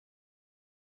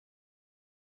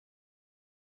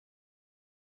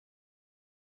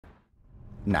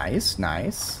Nice,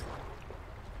 nice.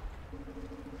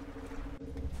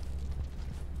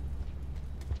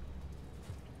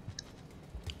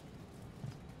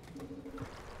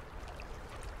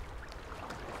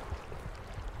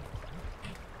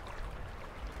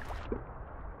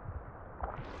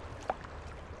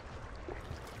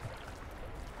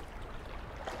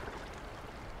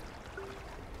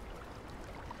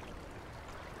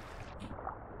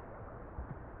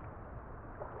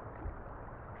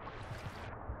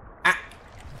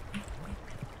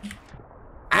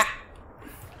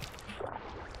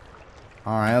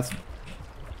 Alright, let's...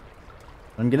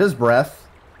 Let him get his breath.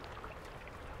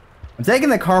 I'm taking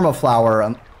the karma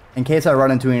flower in case I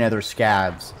run into any other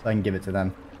scabs, so I can give it to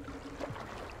them.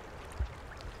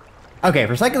 Okay,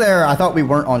 for a second there, I thought we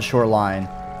weren't on shoreline.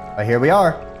 But here we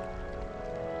are.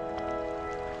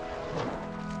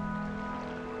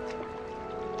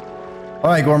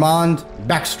 Alright, Gourmand.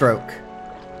 Backstroke.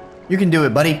 You can do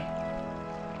it, buddy.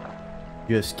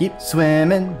 Just keep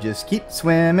swimming. Just keep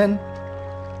swimming.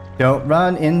 Don't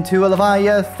run into a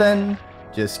Leviathan.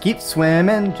 Just keep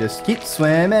swimming. Just keep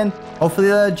swimming. Hopefully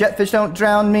the jetfish don't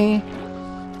drown me.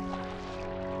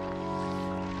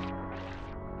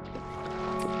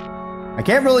 I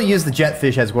can't really use the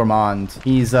jetfish as Gourmand.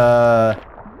 He's a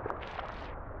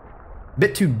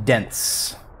bit too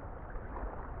dense.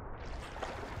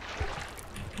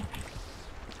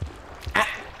 Ah.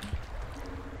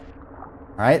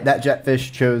 Alright, that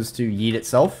jetfish chose to yeet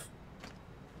itself.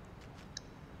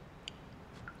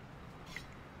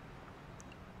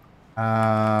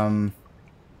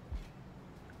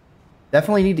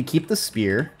 Definitely need to keep the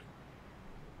spear.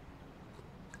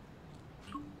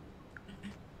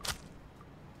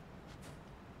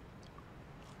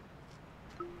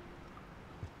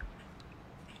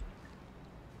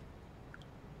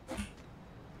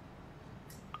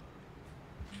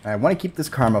 I want to keep this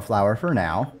karma flower for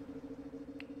now.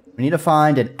 We need to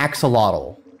find an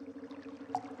axolotl.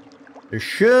 There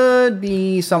should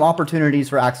be some opportunities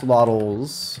for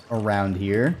axolotls around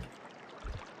here.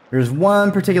 There's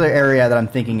one particular area that I'm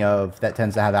thinking of that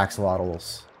tends to have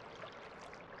axolotls.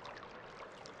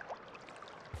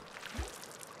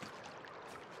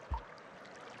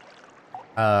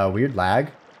 Weird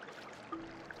lag.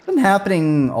 It's been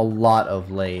happening a lot of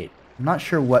late. I'm not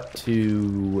sure what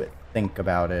to think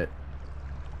about it.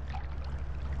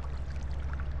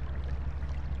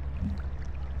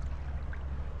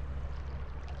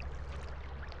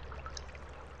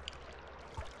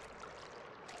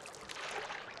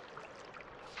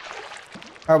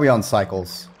 How are we on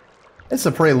cycles? It's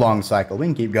a pretty long cycle. We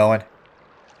can keep going.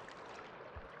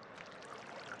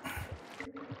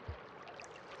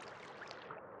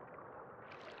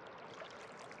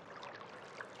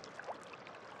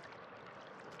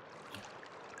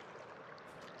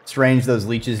 Strange those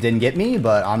leeches didn't get me,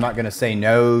 but I'm not going to say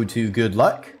no to good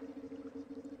luck.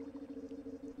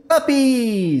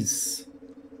 Uppies!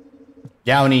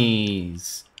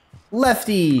 Downies!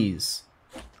 Lefties!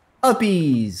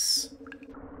 Uppies!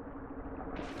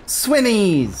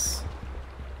 Swimmies!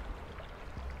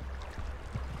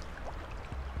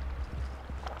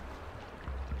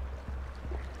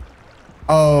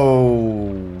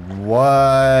 Oh,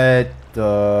 what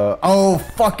the... Oh,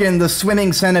 fucking the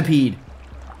swimming centipede.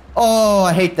 Oh,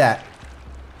 I hate that.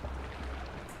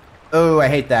 Oh, I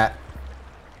hate that.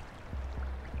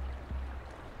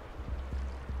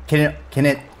 Can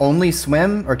it only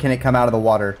swim, or can it come out of the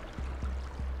water?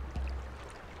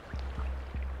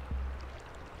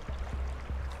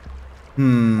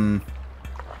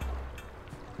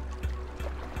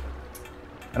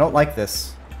 I don't like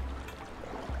this.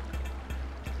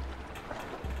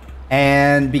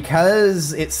 And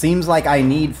because it seems like I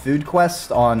need food quests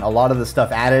on a lot of the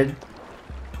stuff added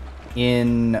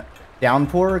in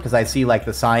Downpour, because I see like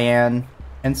the cyan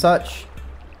and such,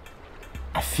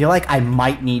 I feel like I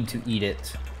might need to eat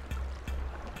it.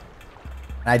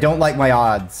 And I don't like my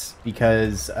odds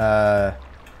because those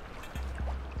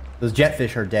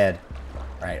jetfish are dead.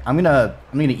 All right, I'm gonna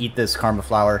eat this karma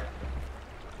flower.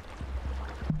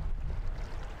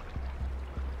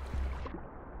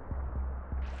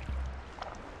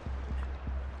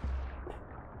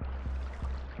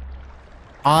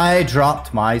 I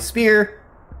dropped my spear.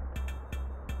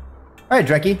 Alright,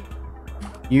 Drekkie.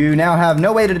 You now have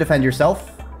no way to defend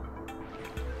yourself.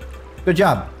 Good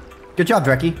job. Good job,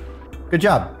 Drekkie. Good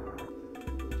job.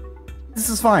 This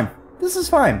is fine. This is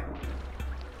fine.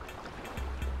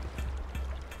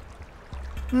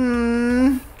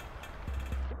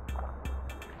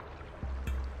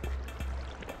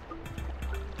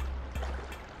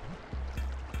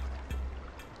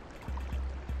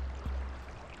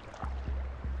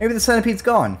 Maybe the centipede's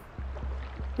gone.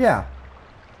 Yeah.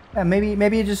 Yeah, maybe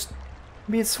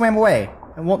it swam away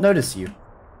and won't notice you.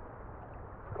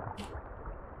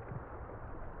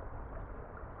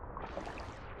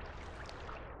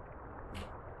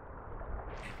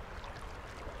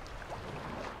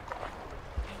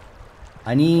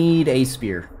 I need a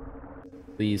spear,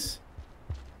 please.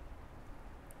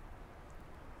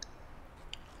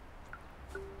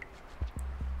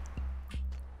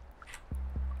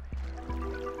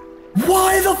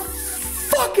 Why the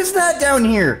fuck is that down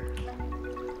here?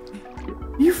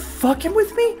 Are you fucking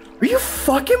with me? Are you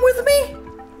fucking with me?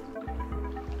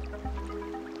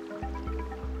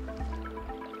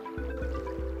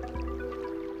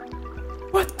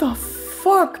 What the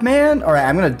fuck, man? Alright,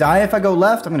 I'm gonna die if I go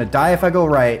left. I'm gonna die if I go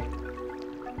right.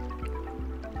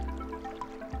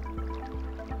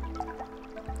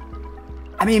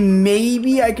 I mean,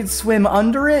 maybe I could swim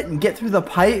under it and get through the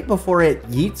pipe before it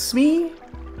yeets me?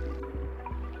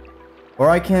 Or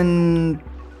I can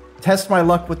test my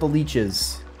luck with the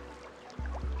leeches.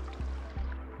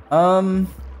 Wow,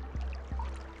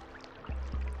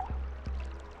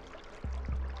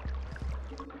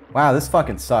 this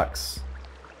fucking sucks.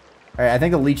 Alright, I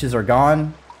think the leeches are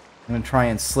gone. I'm gonna try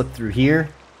and slip through here.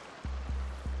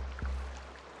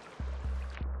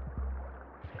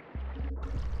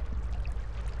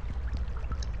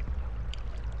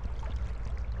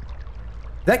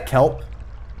 Is that kelp?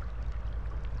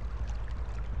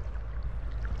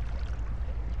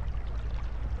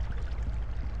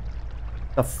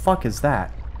 The fuck is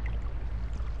that?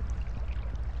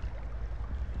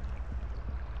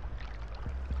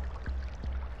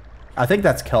 I think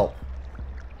that's kelp.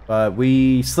 But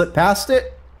we slipped past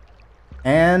it,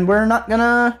 and we're not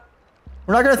gonna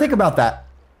think about that.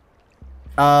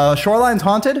 Shoreline's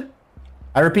haunted.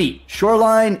 I repeat,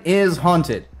 shoreline is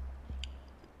haunted.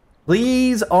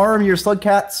 Please arm your slug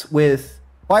cats with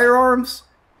firearms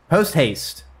post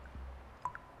haste.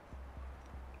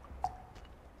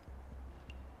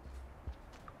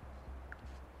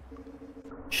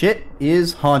 Shit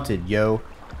is haunted, yo.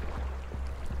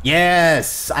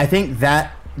 Yes, I think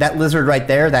that lizard right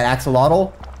there, that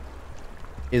axolotl,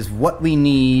 is what we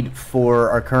need for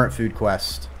our current food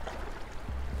quest.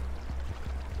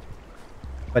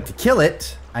 But to kill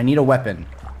it, I need a weapon.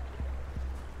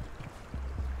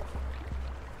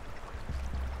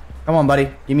 Come on, buddy.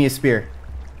 Give me a spear.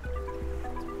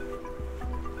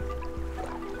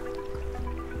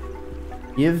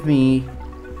 Give me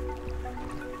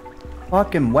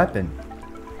fucking weapon.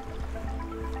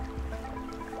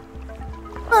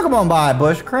 Welcome on by,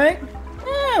 Bush Crank.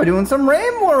 Yeah, we're doing some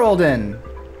Rainworlding.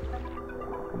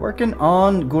 Working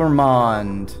on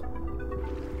Gourmand.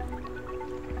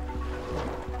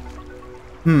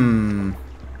 I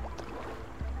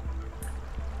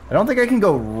don't think I can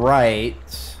go right.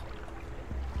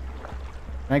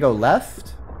 Can I go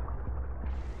left?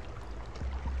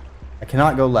 I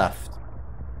cannot go left.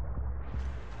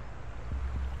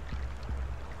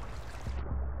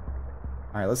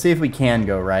 Alright, let's see if we can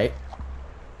go right.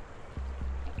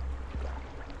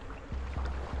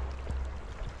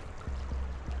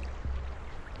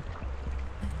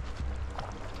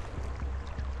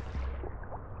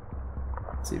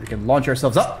 Let's see if we can launch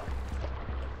ourselves up.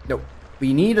 Nope.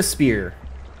 We need a spear.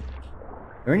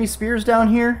 Are there any spears down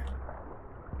here?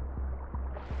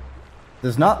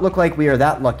 Does not look like we are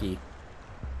that lucky.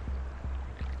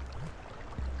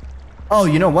 Oh,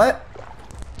 you know what?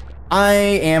 I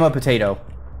am a potato.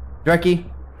 Drecky,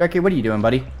 what are you doing,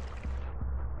 buddy? I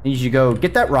need you to go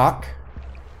get that rock.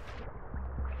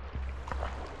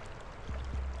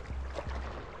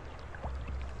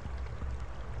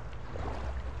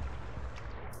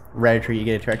 Red tree, you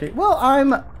get attracted. Well,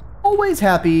 I'm always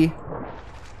happy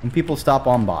when people stop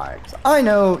on by. I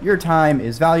know your time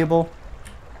is valuable,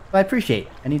 but I appreciate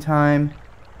any time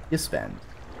you spend.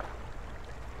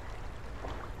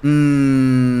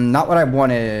 Not what I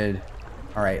wanted.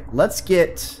 Alright, let's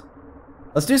do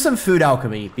some food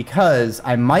alchemy, because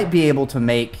I might be able to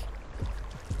make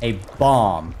a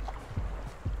bomb.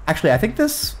 Actually, I think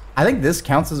this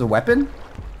counts as a weapon?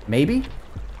 Maybe?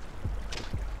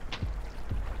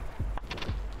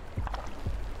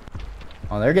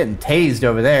 Oh, they're getting tased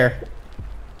over there.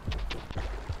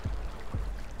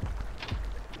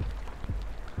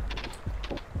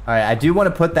 Alright, I do want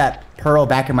to put that pearl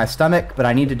back in my stomach, but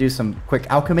I need to do some quick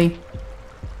alchemy.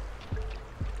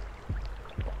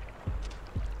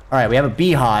 Alright, we have a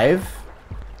beehive.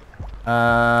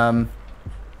 Not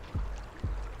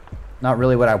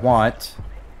really what I want.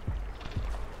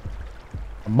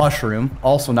 A mushroom,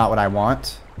 also not what I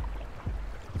want.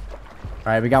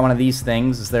 Alright, we got one of these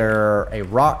things. Is there a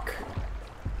rock?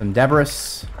 Some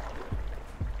debris?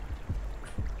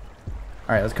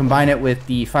 Alright, let's combine it with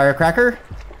the firecracker.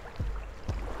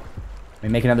 Let me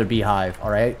make another beehive.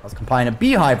 Alright, let's combine a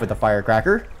beehive with the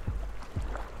firecracker.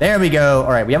 There we go.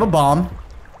 Alright, we have a bomb.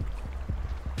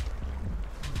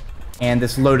 And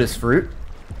this lotus fruit.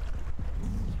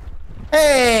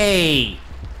 Hey!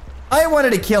 I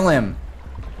wanted to kill him.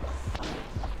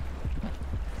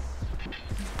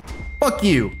 Fuck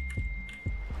you.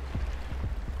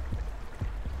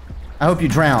 I hope you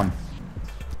drown.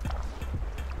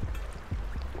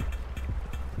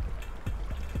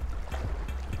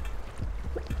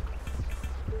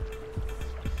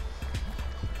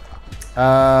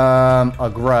 A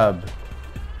grub.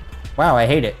 Wow, I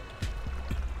hate it.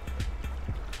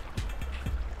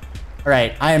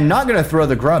 Alright, I am not gonna throw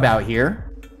the grub out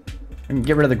here. I can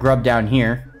get rid of the grub down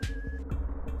here.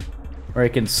 Where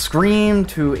it can scream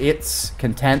to its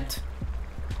content.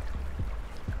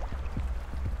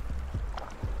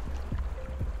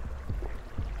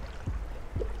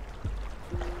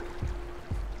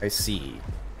 I see.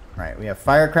 Alright, we have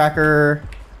firecracker.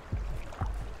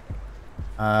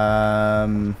 Ah.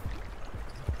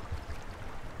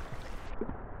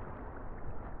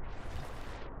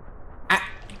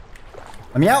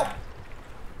 Let me out.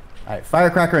 Alright,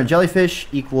 firecracker and jellyfish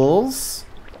equals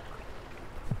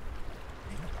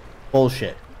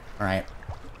bullshit. Alright.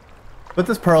 Put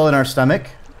this pearl in our stomach.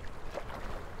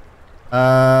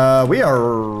 We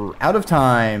are out of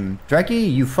time.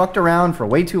 Dreki, you fucked around for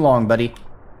way too long, buddy.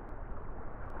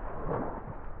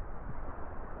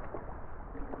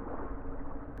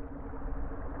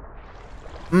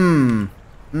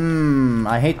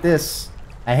 I hate this.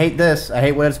 I hate this. I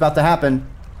hate what's about to happen.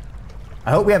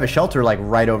 I hope we have a shelter, like,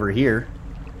 right over here.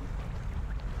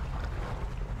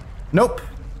 Nope.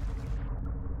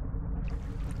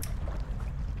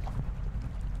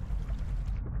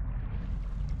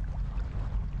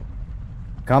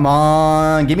 Come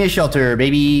on. Give me a shelter,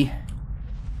 baby.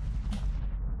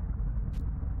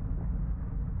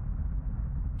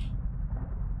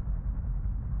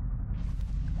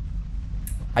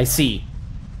 I see.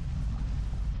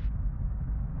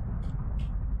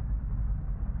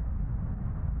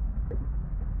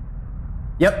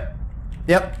 Yep.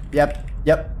 Yep. Yep.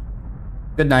 Yep.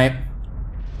 Good night.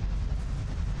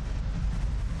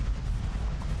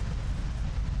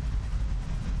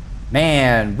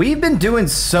 Man, we've been doing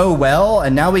so well,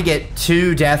 and now we get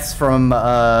 2 deaths from,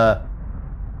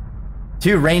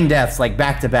 2 rain deaths, like,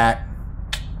 back to back.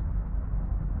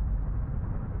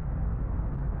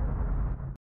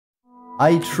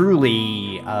 I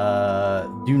truly,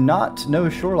 do not know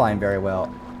Shoreline very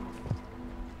well.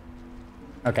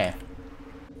 Okay.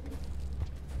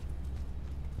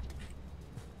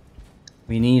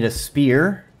 We need a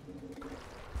spear.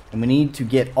 And we need to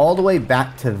get all the way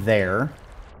back to there.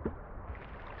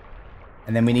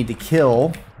 And then we need to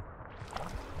kill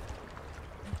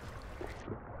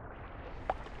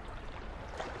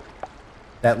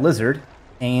that lizard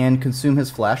and consume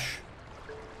his flesh.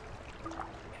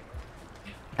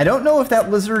 I don't know if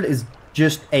that lizard is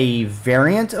just a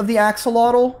variant of the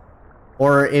axolotl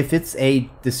or if it's a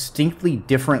distinctly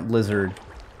different lizard.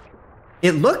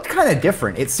 It looked kind of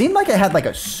different. It seemed like it had like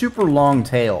a super long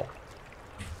tail.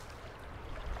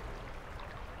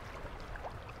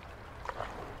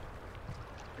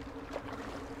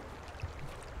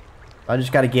 I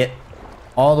just got to get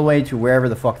all the way to wherever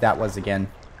the fuck that was again.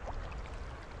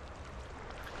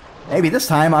 Maybe this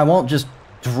time I won't just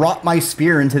drop my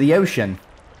spear into the ocean.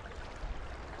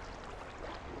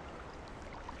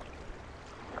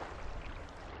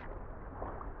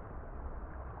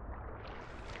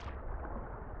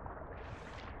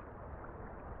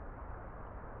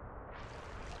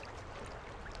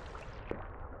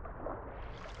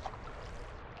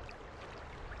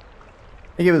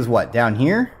 I think it was what, down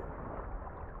here?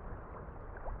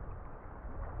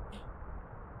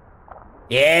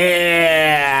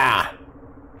 Yeah!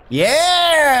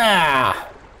 Yeah!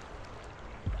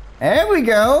 There we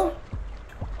go.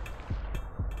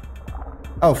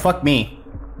 Oh, fuck me.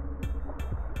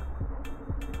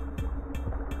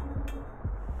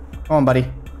 Come on,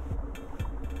 buddy.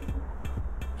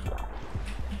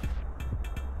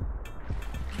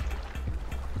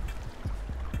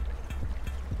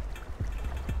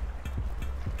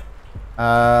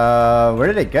 Where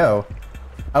did it go?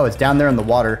 Oh, it's down there in the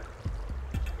water.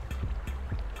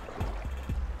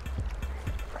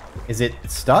 Is it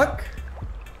stuck?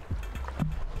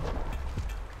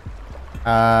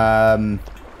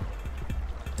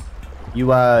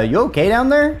 You okay down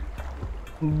there,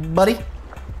 buddy?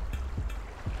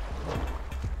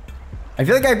 I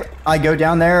feel like I go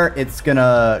down there, it's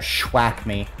gonna schwack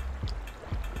me.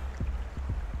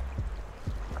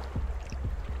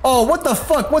 Oh, what the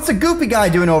fuck? What's a goopy guy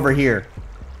doing over here?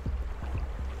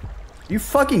 You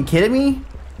fucking kidding me?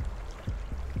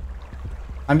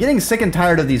 I'm getting sick and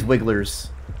tired of these wigglers.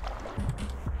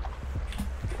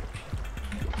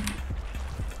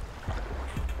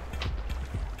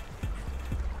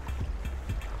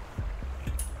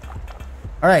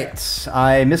 Alright,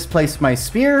 I misplaced my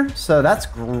spear, so that's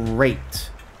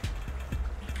great.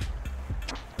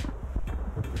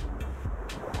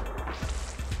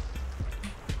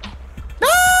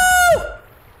 No!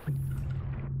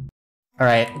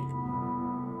 Alright.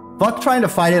 Fuck trying to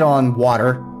fight it on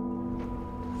water.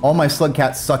 All my slug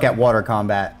cats suck at water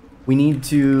combat. We need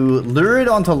to lure it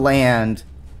onto land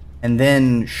and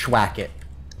then schwack it.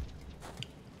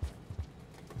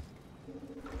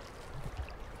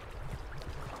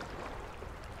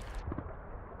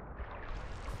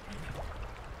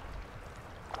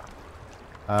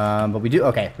 But we do,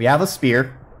 okay, we have a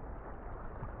spear.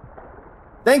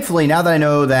 Thankfully, now that I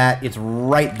know that it's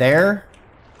right there,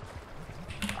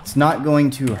 it's not going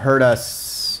to hurt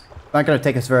us. It's not going to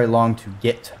take us very long to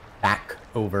get back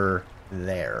over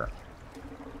there.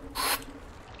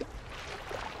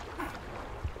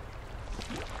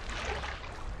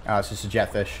 Oh, it's just a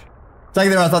jetfish.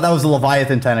 Second there, I thought that was a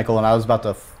Leviathan tentacle, and I was about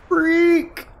to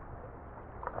freak.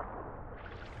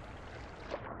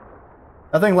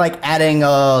 Nothing like adding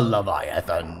a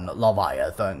Leviathan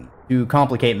to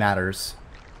complicate matters.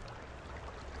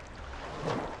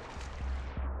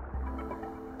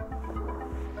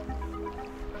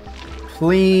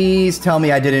 Please tell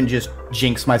me I didn't just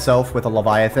jinx myself with a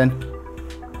Leviathan.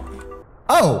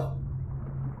 Oh!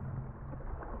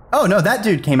 Oh no, that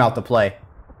dude came out to play.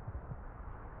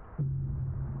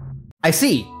 I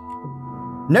see.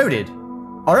 Noted.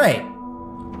 Alright.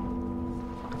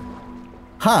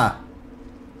 Huh.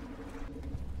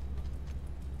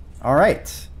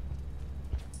 Alright.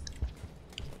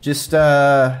 Just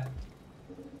that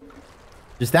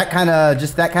kind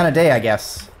of day, I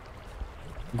guess.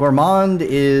 Gourmand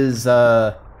is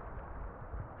not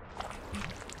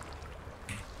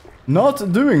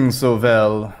doing so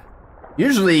well.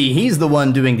 Usually he's the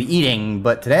one doing the eating,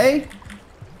 but today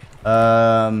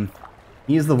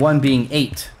he's the one being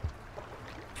ate.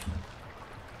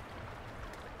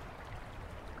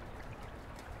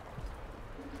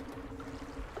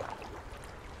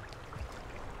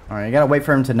 Alright, you gotta wait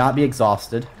for him to not be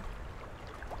exhausted.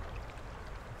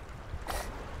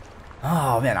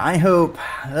 Oh man, I hope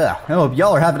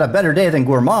y'all are having a better day than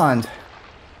Gourmand.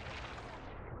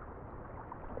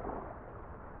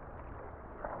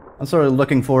 I'm sort of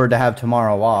looking forward to have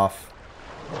tomorrow off.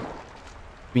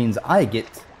 Means I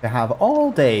get to have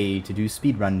all day to do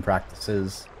speedrun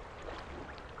practices.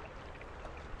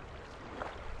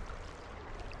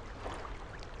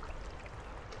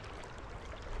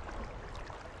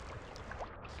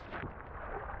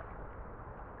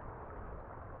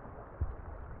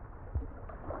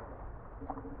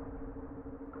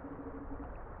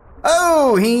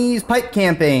 Oh, he's pipe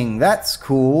camping. That's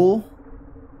cool.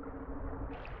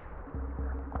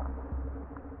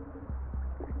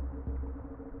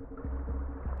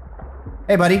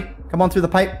 Hey, buddy. Come on through the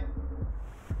pipe.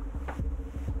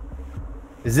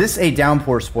 Is this a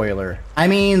downpour spoiler? I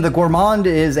mean, the Gourmand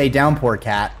is a downpour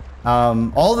cat.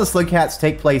 All the slug cats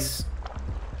take place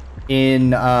in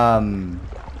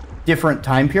different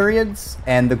time periods,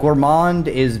 and the Gourmand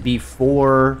is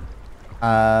before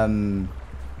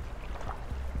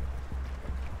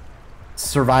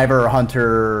Survivor,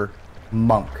 Hunter,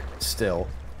 Monk still.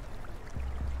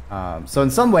 So in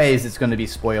some ways it's going to be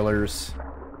spoilers.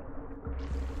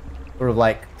 Sort of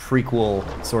like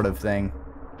prequel sort of thing.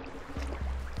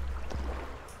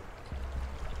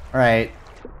 Alright.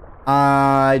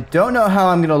 I don't know how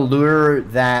I'm going to lure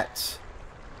that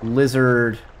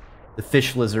lizard, the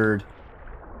fish lizard,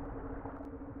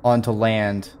 onto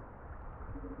land.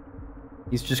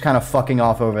 He's just kind of fucking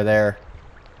off over there.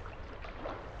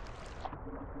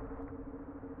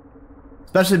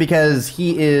 Especially because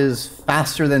he is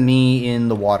faster than me in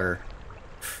the water.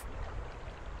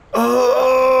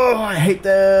 Oh, I hate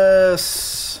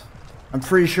this. I'm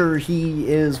pretty sure he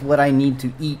is what I need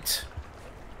to eat.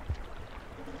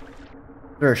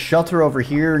 Is there a shelter over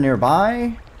here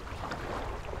nearby?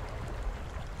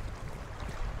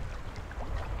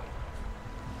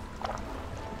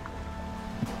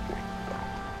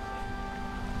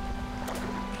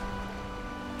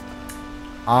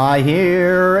 I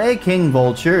hear a king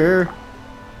vulture.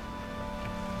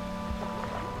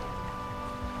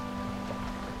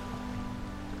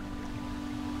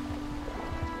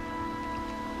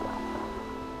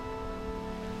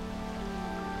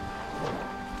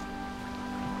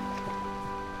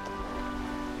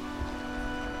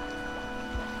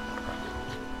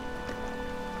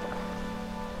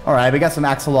 Alright, we got some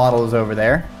axolotls over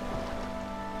there.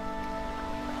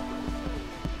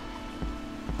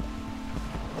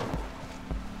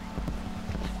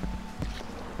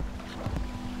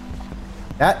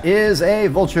 That is a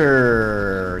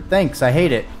vulture. Thanks, I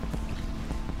hate it.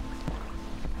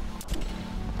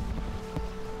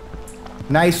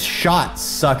 Nice shot,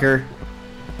 sucker.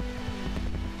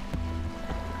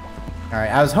 Alright,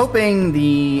 I was hoping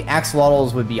the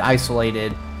axolotls would be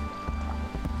isolated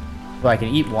so I can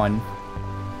eat one.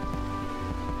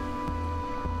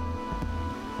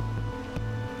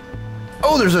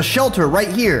 Oh, there's a shelter right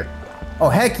here. Oh,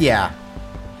 heck yeah.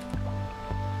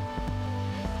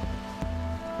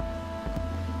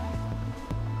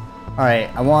 Alright,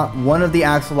 I want one of the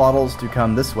axolotls to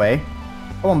come this way.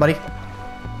 Come on, buddy.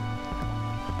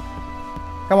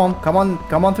 Come on, come on,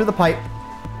 come on through the pipe.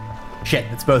 Shit,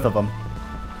 it's both of them.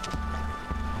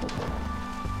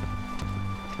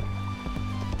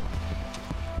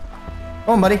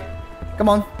 Come on, buddy. Come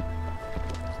on.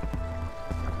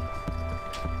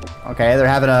 Okay, they're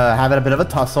having a bit of a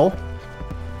tussle.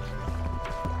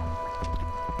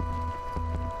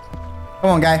 Come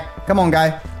on, guy. Come on,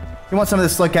 guy. You want some of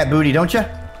this slick cat booty, don't you?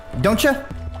 Don't you?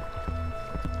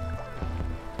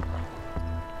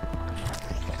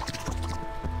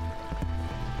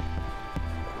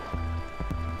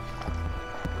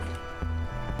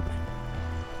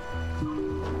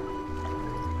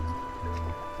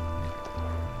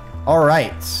 All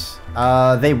right.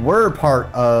 They were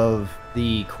part of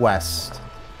the quest.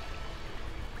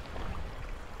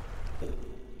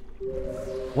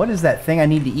 What is that thing I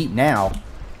need to eat now?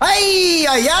 Ay,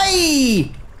 ay,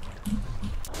 ay!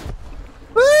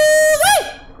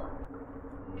 Woo-wee!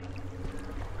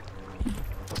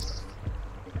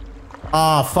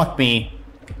 Ah, fuck me.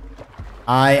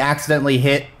 I accidentally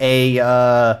hit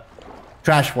a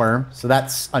trash worm, so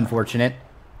that's unfortunate.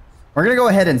 We're gonna go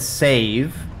ahead and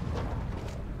save.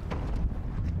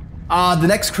 The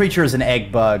next creature is an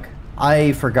egg bug.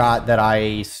 I forgot that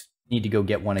I need to go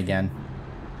get one again.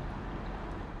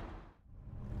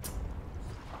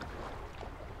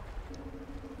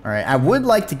 Alright, I would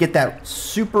like to get that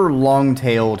super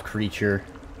long-tailed creature.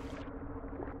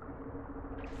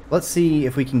 Let's see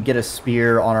if we can get a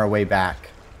spear on our way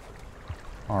back.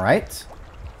 Alright.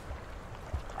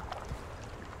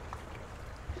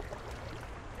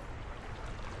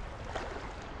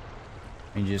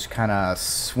 And just kind of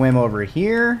swim over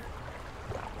here.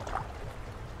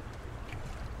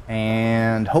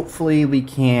 And hopefully we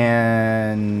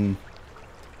can...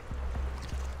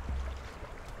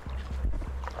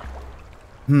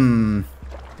 So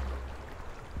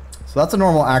that's a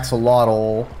normal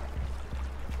axolotl.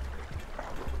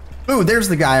 Ooh, there's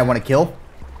the guy I want to kill.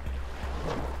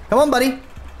 Come on, buddy.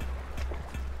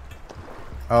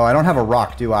 Oh, I don't have a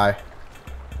rock, do I?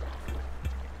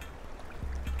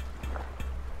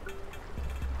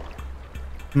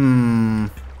 I'm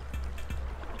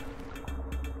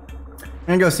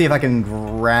gonna go see if I can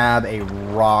grab a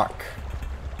rock.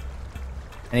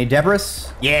 Any debris?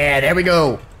 Yeah, there we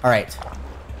go. Alright.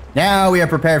 Now we are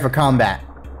prepared for combat.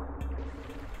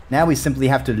 Now we simply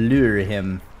have to lure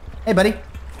him. Hey, buddy.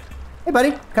 Hey,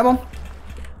 buddy. Come on.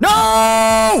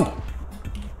 No!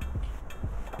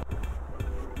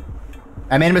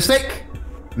 I made a mistake.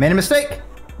 I made a mistake.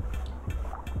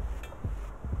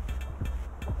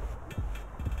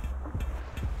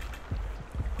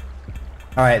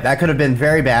 Alright, that could have been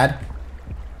very bad.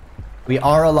 We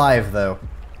are alive, though.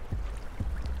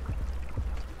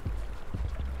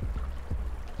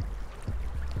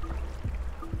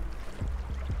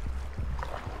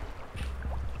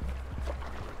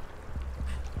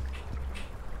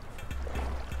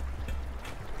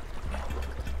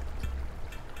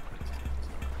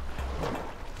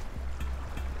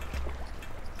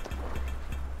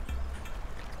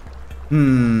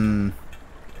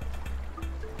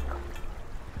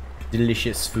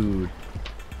 Delicious food.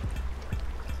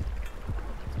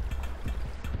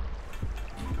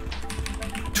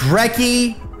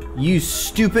 Trekkie, you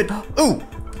stupid... Ooh!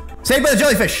 Saved by the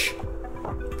jellyfish!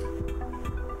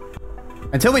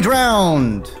 Until we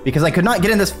drowned! Because I could not get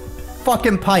in this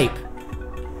fucking pipe.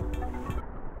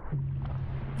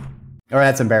 Or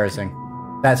that's embarrassing.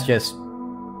 That's just...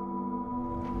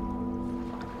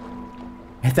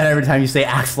 I thought every time you say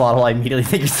axolotl, I immediately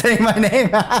think you're saying my name.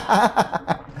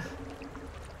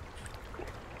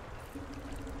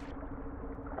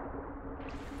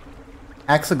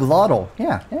 Axolotl.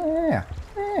 Yeah.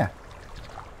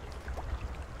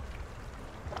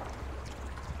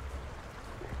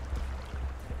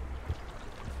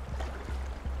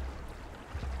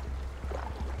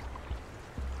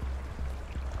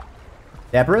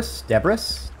 Debris. Debris.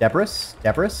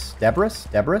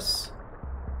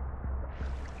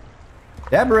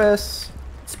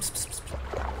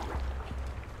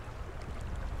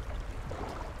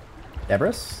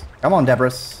 Come on,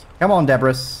 Debris. Come on,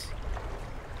 Debris.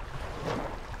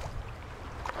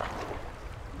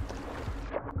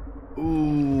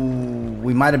 Ooh,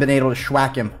 we might have been able to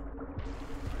schwack him.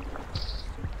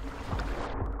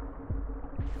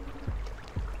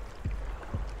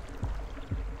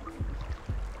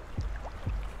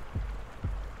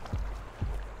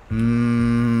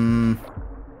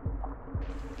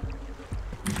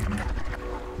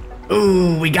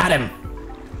 Ooh, we got him.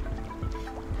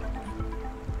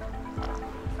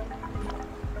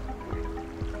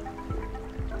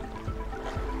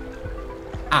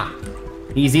 Ah,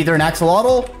 he's either an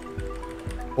axolotl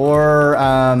or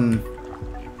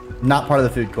not part of the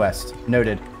food quest.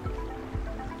 Noted.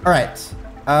 All right.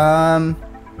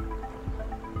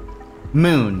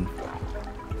 Moon.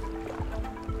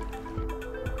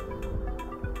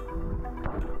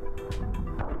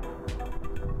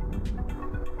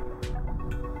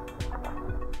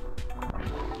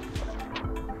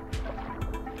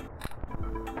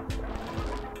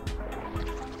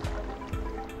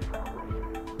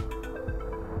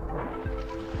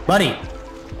 Buddy!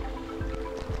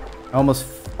 I almost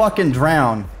fucking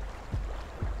drowned.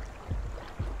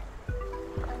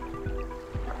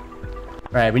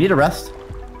 Alright, we need a rest.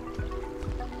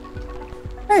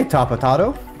 Hey, top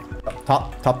potato.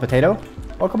 Top potato.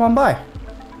 Welcome on by.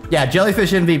 Yeah,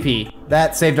 jellyfish MVP.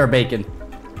 That saved our bacon.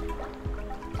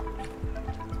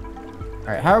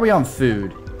 Alright, how are we on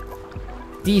food?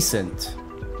 Decent.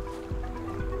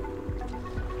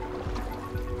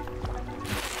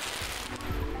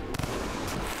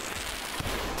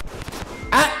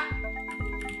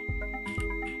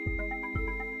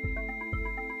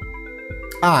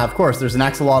 Ah, of course, there's an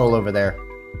axolotl over there.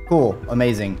 Cool,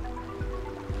 amazing.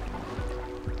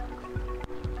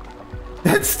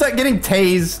 It's stuck getting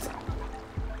tased.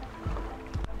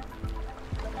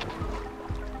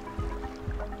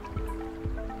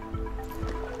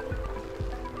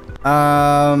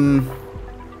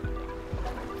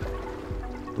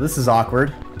 This is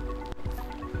awkward.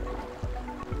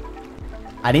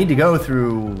 I need to go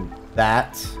through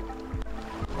that.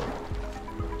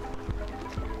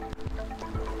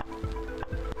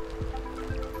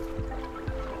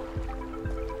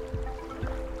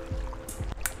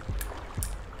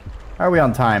 How are we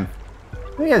on time?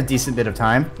 We have a decent bit of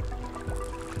time.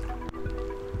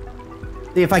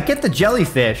 See, if I get the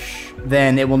jellyfish,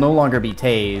 then it will no longer be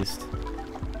tased.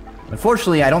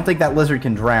 Unfortunately, I don't think that lizard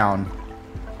can drown.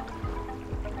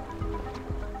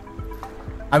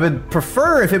 I would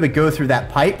prefer if it would go through that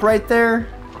pipe right there.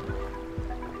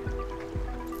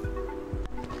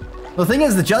 The thing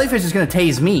is, the jellyfish is going to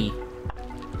tase me.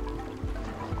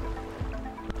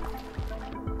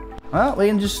 Well, we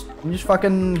can just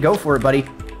fucking go for it, buddy.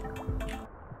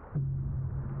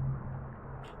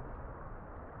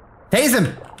 Tase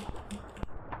him!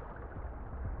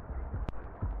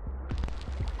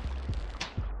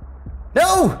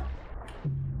 No!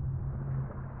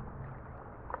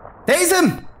 Tase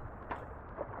him!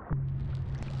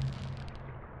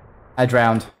 I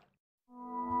drowned.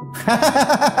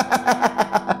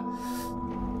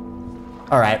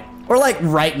 Alright. We're like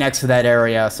right next to that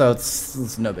area, so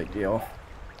it's no big deal.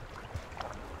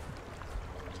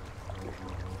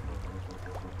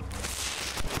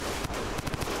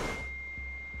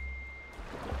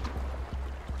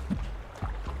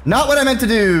 Not what I meant to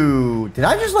do! Did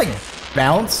I just like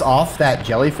bounce off that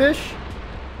jellyfish?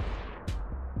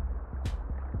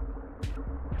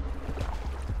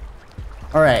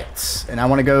 Alright, and I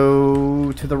want to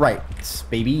go to the right,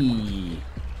 baby.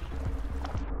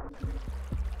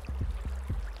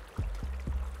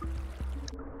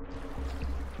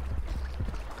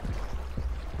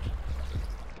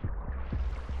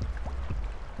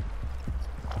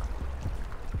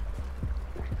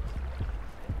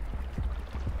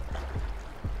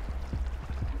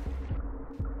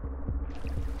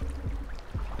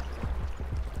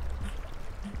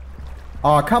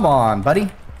 Aw, come on,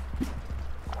 buddy.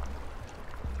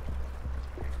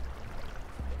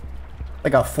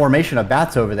 Like a formation of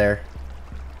bats over there.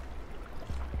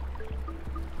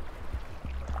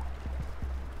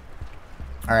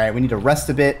 Alright, we need to rest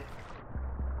a bit.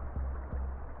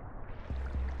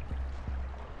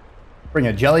 Bring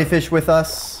a jellyfish with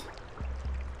us.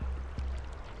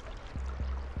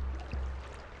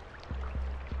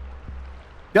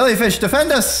 Jellyfish,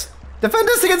 defend us! Defend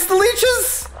us against the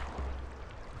leeches!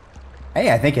 Hey,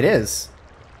 I think it is.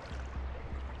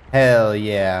 Hell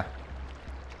yeah.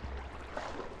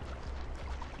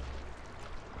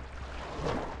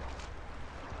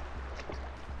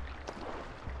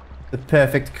 The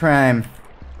perfect crime.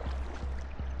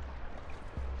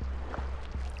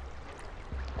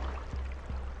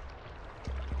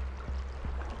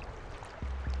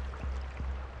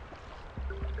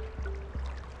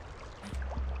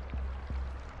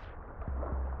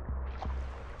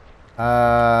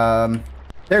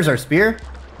 There's our spear.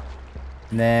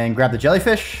 And then grab the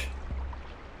jellyfish.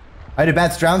 Why do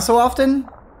bats drown so often?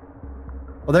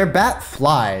 Well, they're bat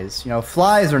flies. You know,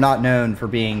 flies are not known for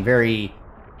being very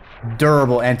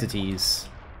durable entities.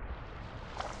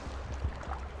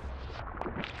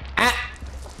 Ah!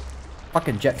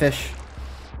 Fucking jetfish.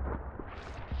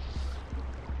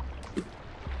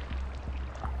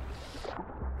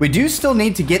 We do still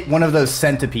need to get one of those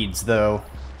centipedes, though.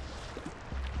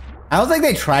 I don't think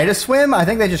they try to swim. I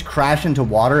think they just crash into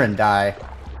water and die.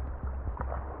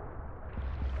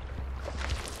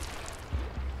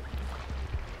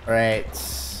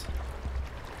 Alright.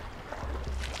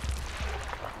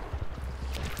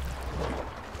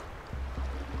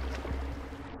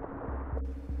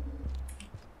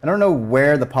 I don't know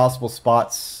where the possible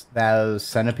spots those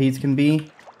centipedes can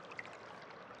be.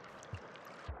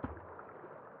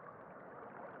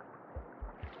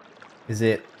 Is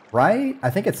it right? I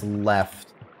think it's left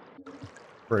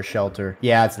for a shelter.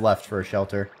 Yeah, it's left for a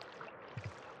shelter.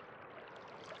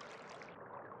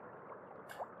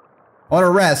 I want to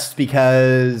rest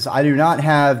because I do not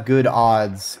have good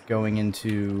odds going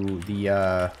into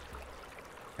the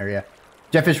area.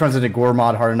 Jetfish runs into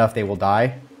Gourmod hard enough, they will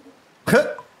die.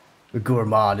 The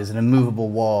Gourmod is an immovable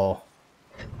wall.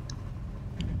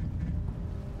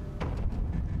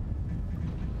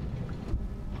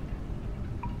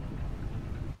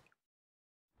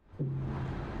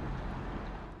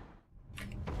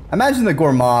 Imagine the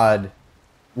Gourmod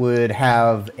would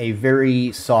have a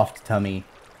very soft tummy.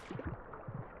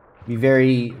 Be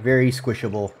very, very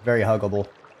squishable, very huggable.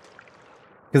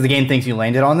 Because the game thinks you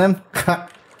landed on them. I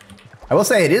will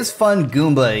say it is fun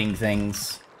Goomba-ing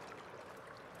things.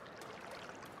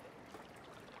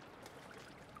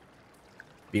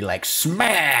 Be like,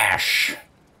 smash!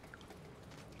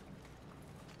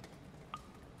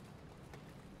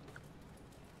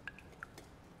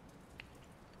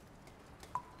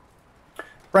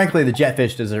 Frankly, the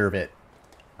jetfish deserve it.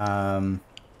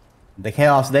 The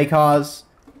chaos they cause,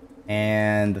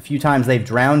 and the few times they've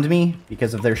drowned me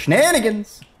because of their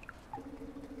shenanigans,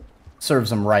 serves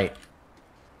them right.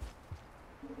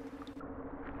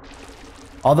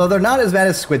 Although they're not as bad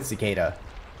as Squid Cicada.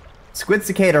 Squid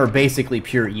Cicada are basically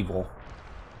pure evil.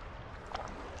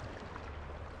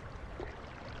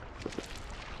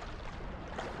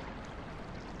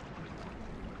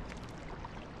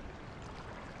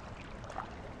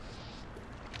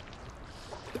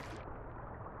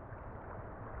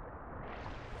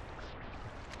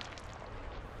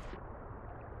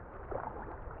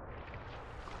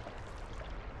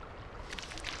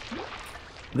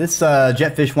 This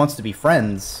jetfish wants to be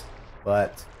friends,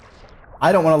 but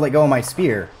I don't want to let go of my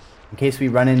spear in case we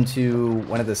run into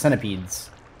one of the centipedes.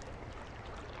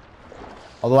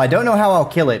 Although I don't know how I'll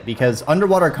kill it because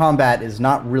underwater combat is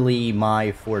not really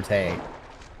my forte.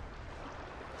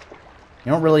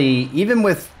 You don't really, even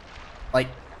with, like,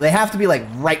 they have to be like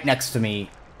right next to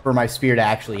me for my spear to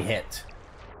actually hit.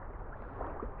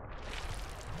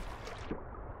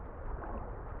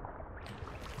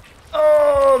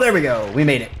 Oh, there we go. We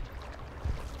made it.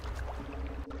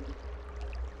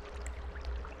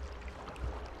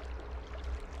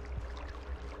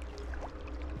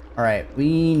 Alright,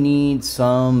 we need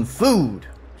some food.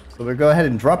 So we'll go ahead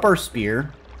and drop our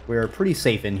spear. We're pretty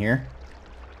safe in here.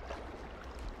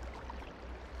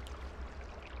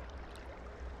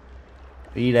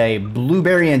 We eat a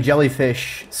blueberry and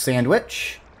jellyfish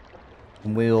sandwich.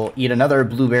 And we'll eat another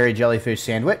blueberry jellyfish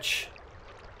sandwich.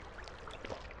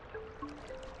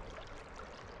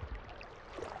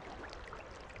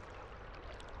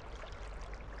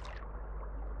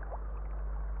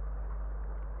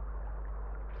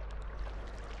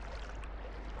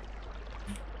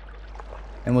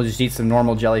 And we'll just eat some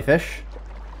normal jellyfish.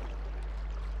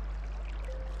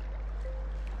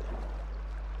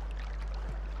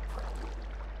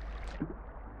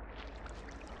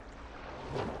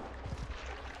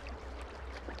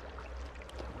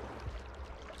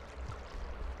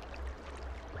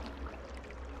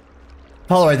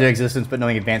 Tolerate their existence, but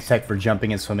knowing advanced tech for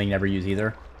jumping and swimming, never use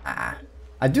either.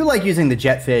 I do like using the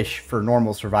jetfish for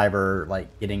normal survivor,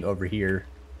 like getting over here,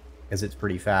 because it's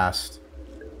pretty fast.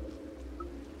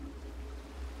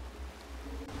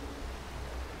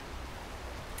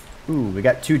 Ooh, we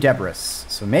got 2 Debris,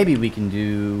 so maybe we can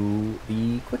do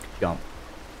the quick jump.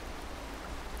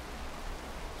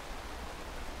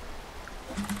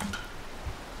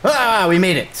 Ah! Ah, we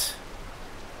made it.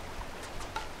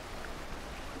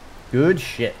 Good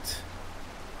shit.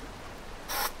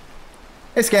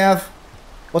 Hey, Scav.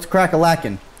 What's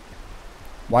crack-a-lackin'?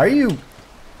 Why are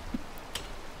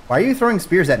you throwing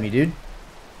spears at me, dude?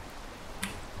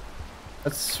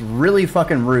 That's really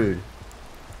fucking rude.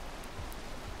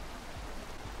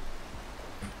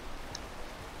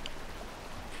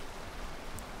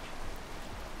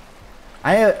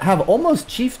 I have almost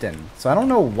chieftain, so I don't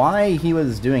know why he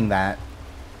was doing that.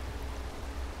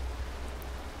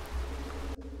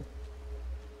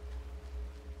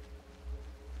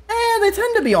 They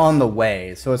tend to be on the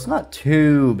way, so it's not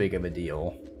too big of a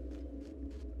deal.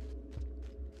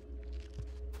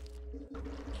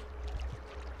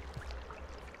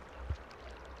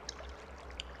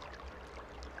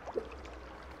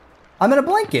 I'm in a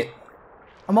blanket.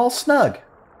 I'm all snug.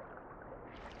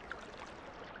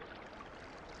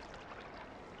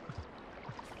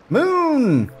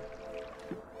 Moon!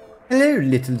 Hello,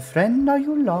 little friend. Are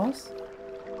you lost?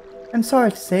 I'm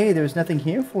sorry to say there's nothing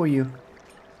here for you.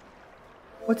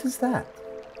 What is that?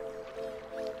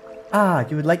 Ah,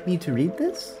 you would like me to read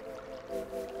this?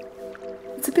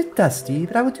 It's a bit dusty,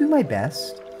 but I will do my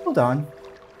best. Hold on.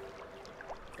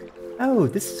 Oh,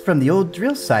 this is from the old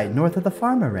drill site north of the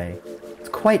farm array. It's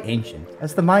quite ancient,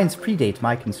 as the mines predate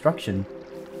my construction.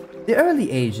 The early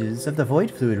ages of the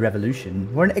Void Fluid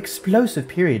Revolution were an explosive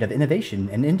period of innovation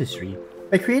and industry.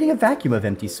 By creating a vacuum of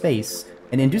empty space,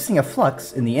 and inducing a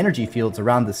flux in the energy fields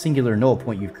around the singular null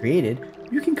point you've created,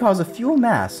 you can cause a fuel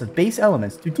mass of base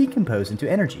elements to decompose into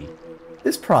energy.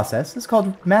 This process is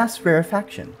called mass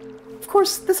rarefaction. Of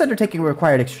course, this undertaking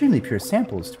required extremely pure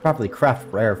samples to properly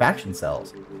craft rarefaction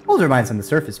cells. Older mines on the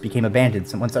surface became abandoned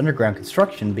once underground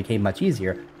construction became much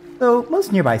easier, though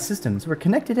most nearby systems were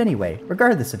connected anyway,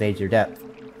 regardless of age or depth.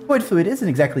 Void fluid isn't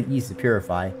exactly easy to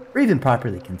purify, or even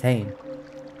properly contain.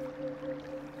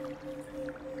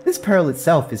 This pearl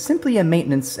itself is simply a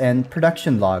maintenance and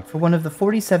production log for one of the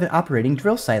 47 operating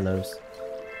drill silos.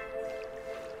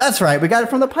 That's right, we got it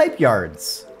from the pipe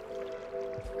yards.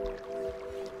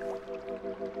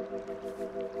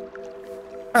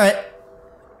 Alright.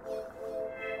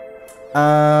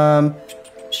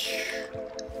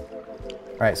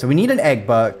 Alright, so we need an egg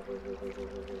bug.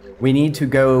 We need to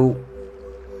go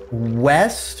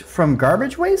west from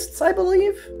garbage wastes, I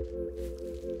believe?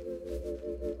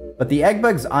 But the egg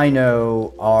bugs I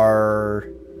know are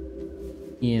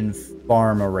in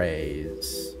farm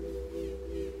arrays.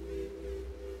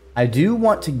 I do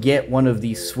want to get one of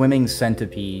these swimming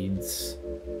centipedes.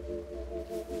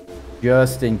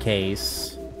 Just in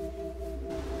case.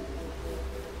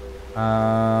 You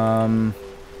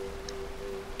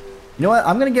know what?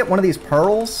 I'm going to get one of these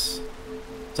pearls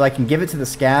so I can give it to the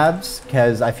scabs,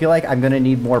 because I feel like I'm going to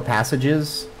need more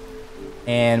passages.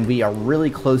 And we are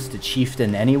really close to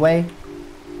Chieftain anyway.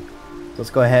 So let's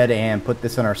go ahead and put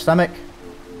this in our stomach.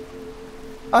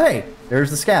 Oh, hey, there's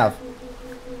the scav.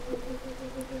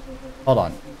 Hold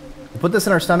on. We'll put this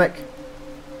in our stomach.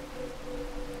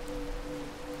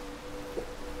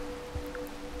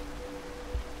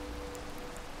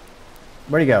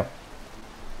 Where'd he go?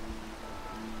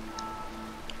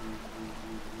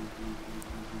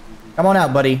 Come on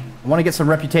out, buddy. I want to get some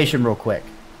reputation real quick.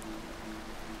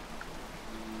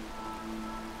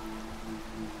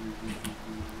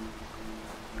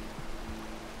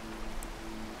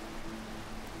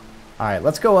 Alright,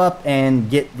 let's go up and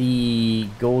get the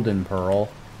golden pearl.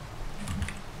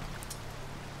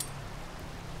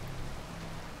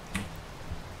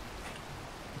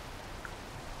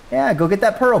 Yeah, go get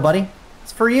that pearl, buddy.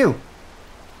 It's for you.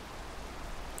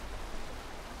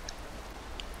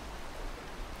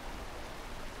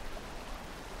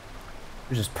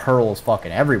 There's just pearls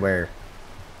fucking everywhere.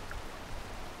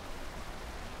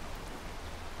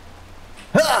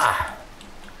 Ha!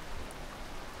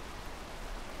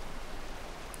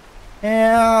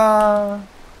 Yeah.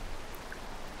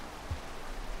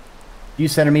 Few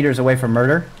centimeters away from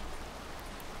murder.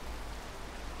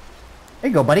 There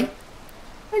you go, buddy.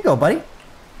 There you go, buddy.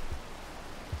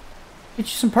 Get you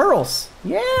some pearls.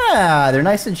 Yeah, they're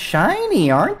nice and shiny,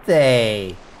 aren't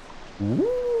they?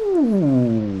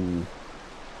 Ooh.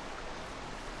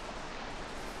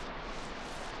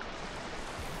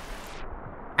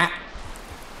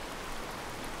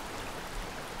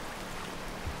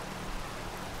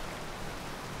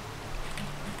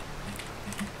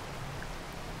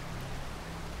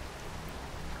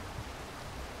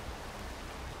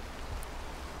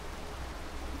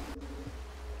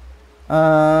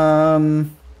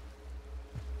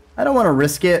 I don't want to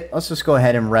risk it. Let's just go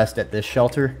ahead and rest at this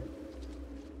shelter.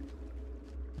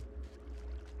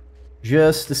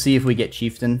 Just to see if we get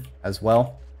Chieftain as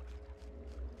well.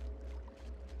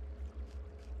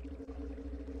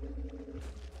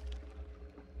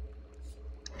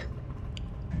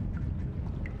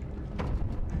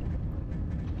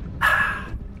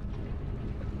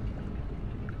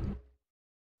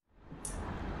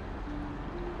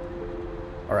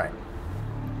 Alright.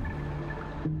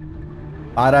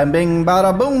 Bada bing,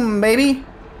 bada boom, baby.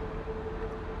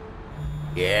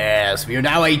 Yes, we are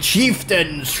now a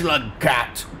chieftain,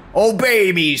 Slugcat.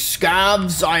 Obey me,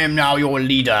 Scugs. I am now your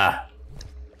leader.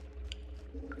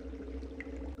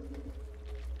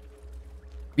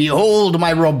 Behold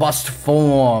my robust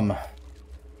form.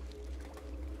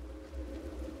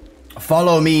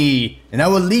 Follow me, and I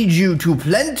will lead you to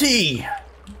plenty.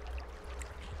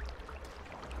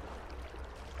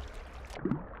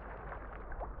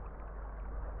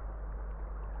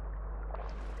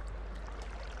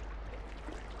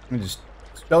 Let me just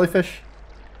jellyfish.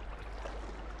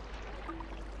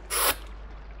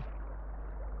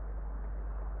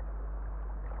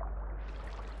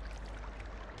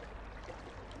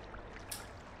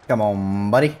 Come on,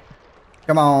 buddy.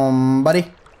 Come on, buddy.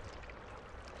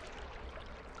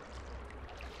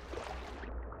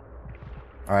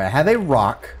 Alright, I have a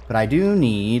rock, but I do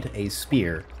need a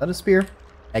spear. Is that a spear?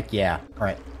 Heck yeah.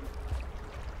 Alright.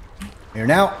 You're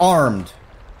now armed.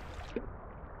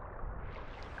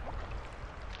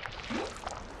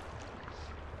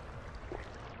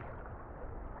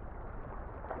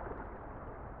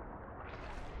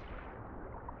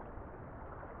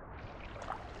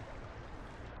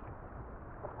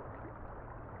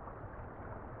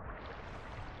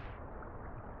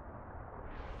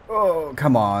 Oh,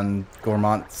 come on,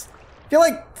 Gourmand. I feel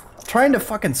like trying to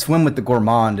fucking swim with the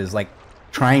Gourmand is like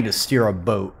trying to steer a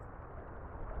boat.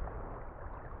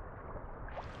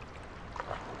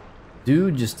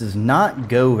 Dude just does not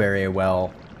go very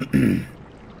well.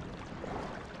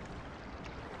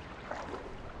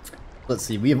 Let's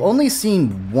see, we have only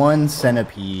seen one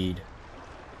centipede.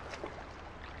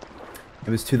 It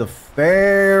was to the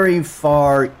very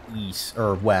far east,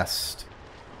 or west.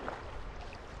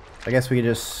 I guess we could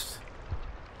just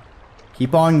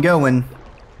keep on going.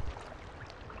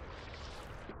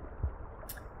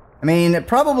 I mean, it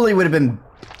probably would have been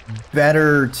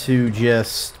better to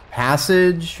just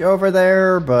passage over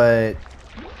there, but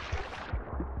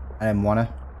I didn't want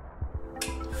to.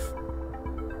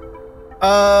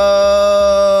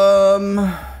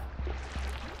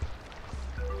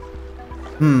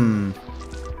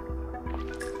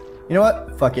 You know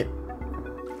what? Fuck it.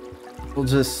 We'll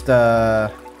just,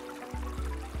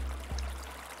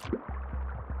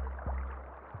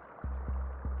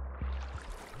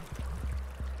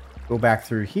 go back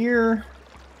through here.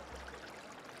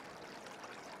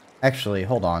 Actually,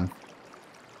 hold on.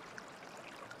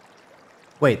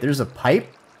 Wait, there's a pipe?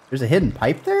 There's a hidden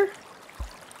pipe there?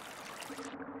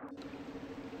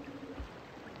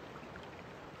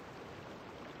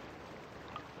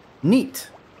 Neat.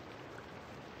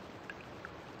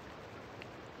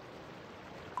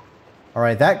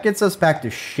 Alright, that gets us back to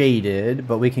shaded,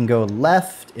 but we can go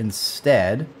left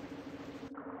instead.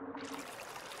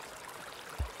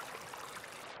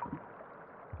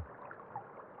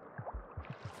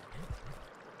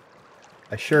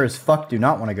 I sure as fuck do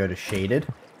not want to go to shaded. Is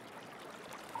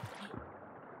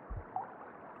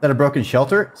that a broken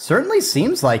shelter? Certainly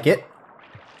seems like it.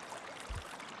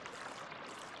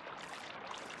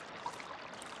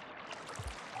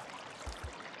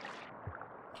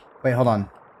 Wait, hold on.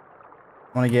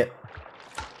 I want to get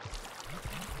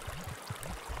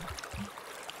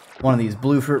one of these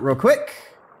blue fruit real quick.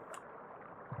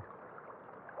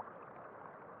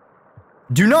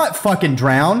 Do not fucking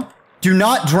drown. Do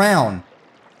not drown.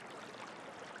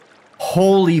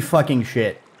 Holy fucking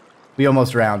shit. We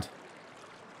almost drowned.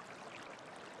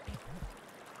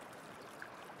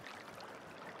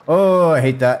 Oh, I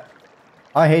hate that.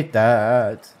 I hate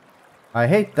that. I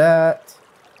hate that.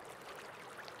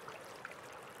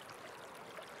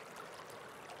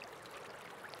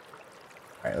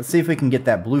 Alright, let's see if we can get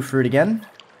that blue fruit again.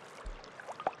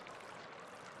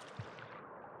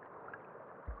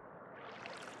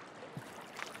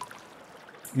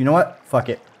 You know what? Fuck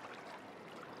it.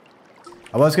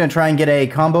 I was going to try and get a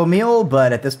combo meal,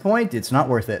 but at this point, it's not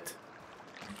worth it.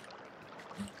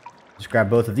 Just grab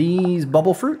both of these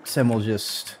bubble fruits, and we'll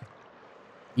just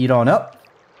eat on up.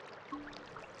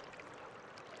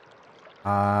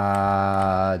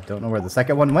 Don't know where the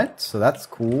second one went, so that's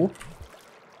cool.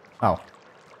 Oh.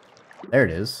 There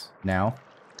it is, now.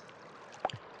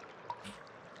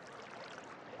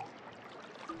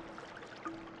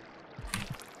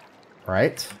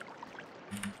 Right.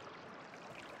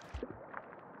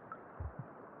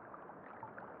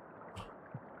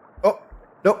 Oh,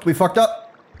 nope, we fucked up.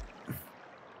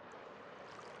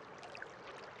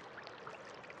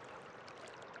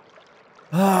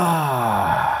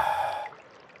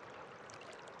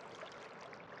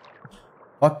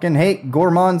 Fucking hate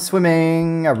gourmand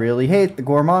swimming. I really hate the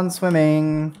gourmand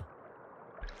swimming.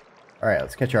 Alright,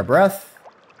 let's catch our breath.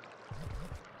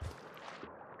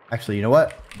 Actually, you know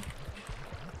what?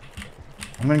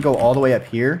 I'm going to go all the way up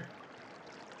here.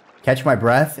 Catch my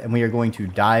breath, and we are going to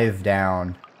dive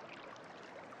down.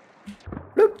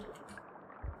 Bloop.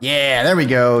 Yeah, there we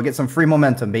go. Get some free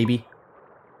momentum, baby.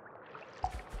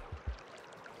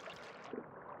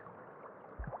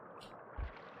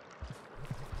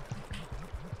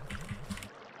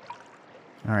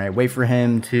 Alright, wait for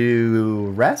him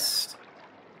to rest.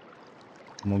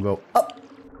 And we'll go up.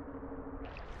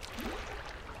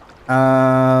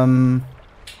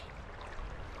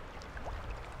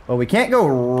 Well, we can't go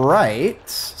right,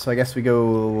 so I guess we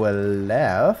go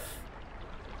left.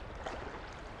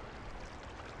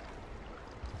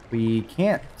 We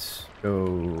can't go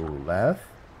left.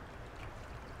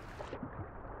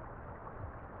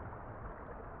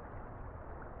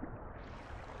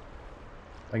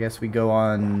 I guess we go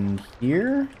on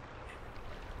here.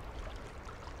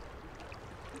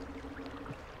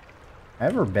 Have I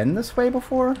ever been this way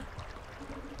before?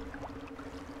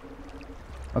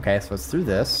 Okay, so it's through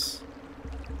this.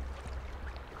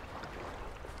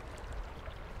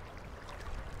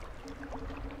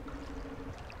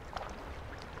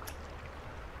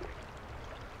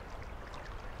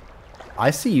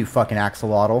 I see you, fucking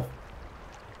axolotl.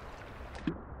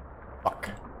 Fuck.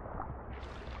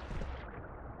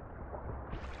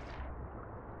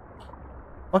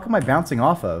 What am I bouncing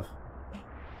off of?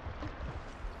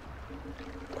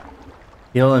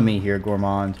 Killing me here,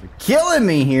 Gourmand. You're killing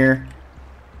me here!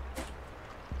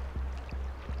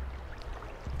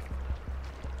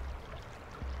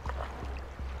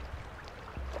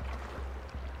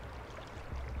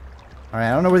 Alright,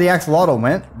 I don't know where the axolotl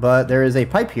went, but there is a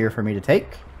pipe here for me to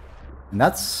take. And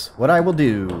that's what I will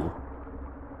do.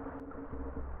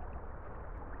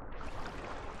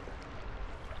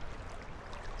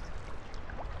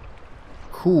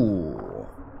 Cool.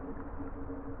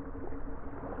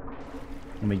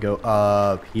 Let me go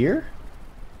up here.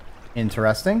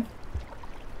 Interesting.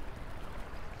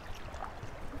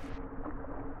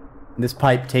 This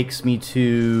pipe takes me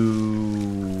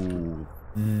to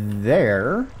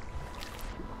there.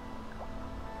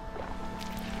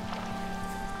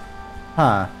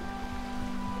 Huh.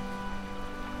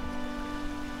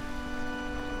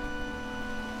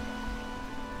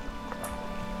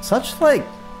 Such, like,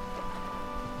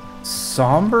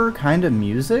 somber kind of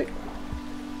music.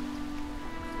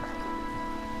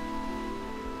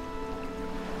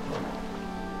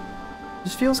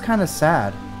 Just feels kind of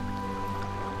sad.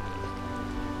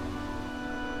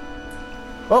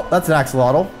 Oh, that's an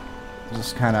axolotl.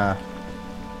 Just kind of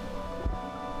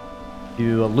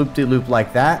do a loop-de-loop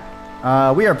like that.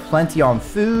 We are plenty on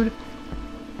food.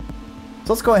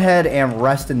 So let's go ahead and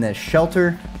rest in this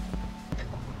shelter.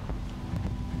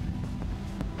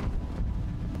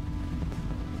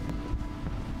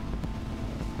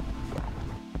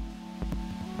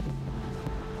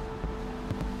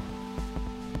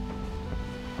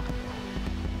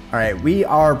 Alright, we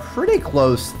are pretty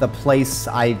close to the place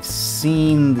I've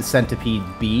seen the centipede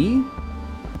be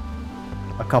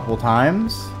a couple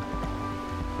times.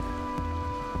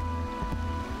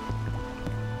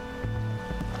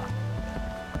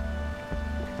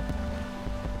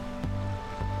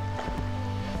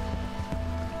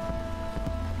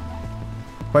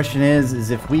 Question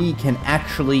is if we can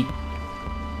actually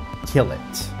kill it.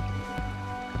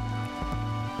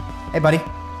 Hey, buddy.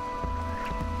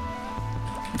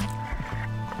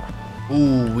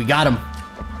 Ooh, we got him.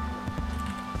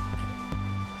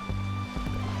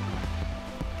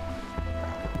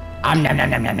 Nom nom nom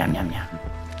nom nom nom nom.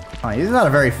 Oh, he's not a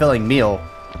very filling meal.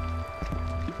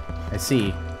 I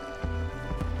see.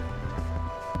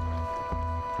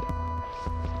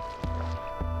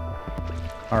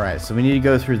 Alright, so we need to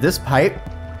go through this pipe.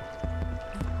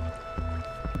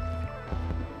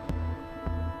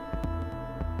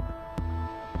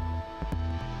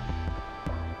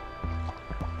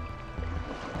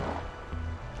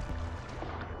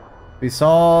 We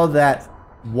saw that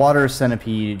water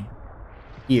centipede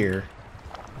here.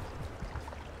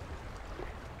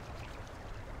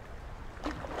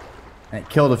 And it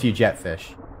killed a few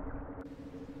jetfish.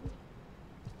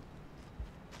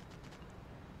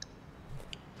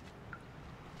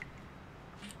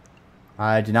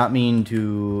 I did not mean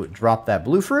to drop that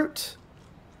blue fruit.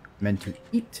 I meant to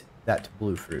eat that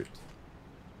blue fruit.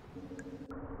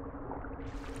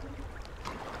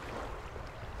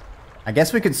 I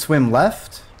guess we could swim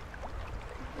left.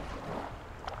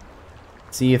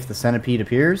 See if the centipede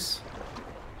appears.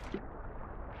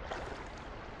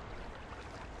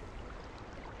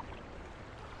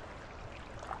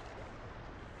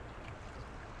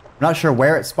 not sure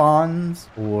where it spawns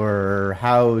or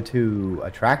how to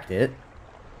attract it.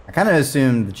 I kind of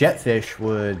assumed the jetfish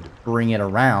would bring it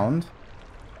around.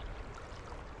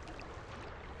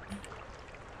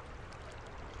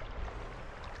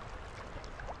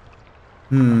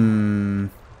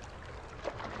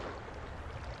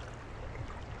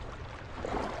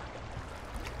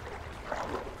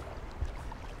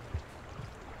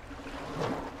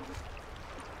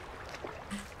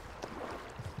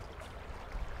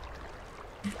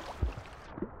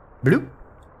 Bloop.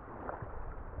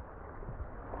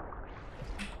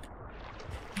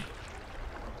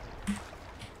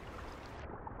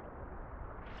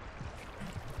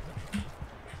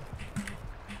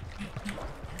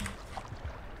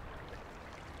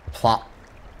 Plop.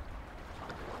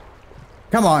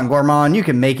 Come on, Gourmand, you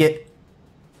can make it.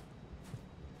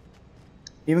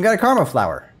 Even got a karma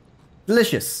flower.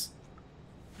 Delicious.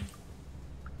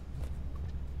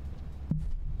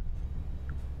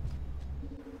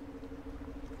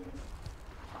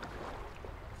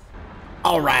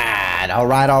 Alright. Oh,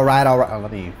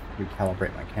 let me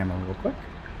recalibrate my camera real quick.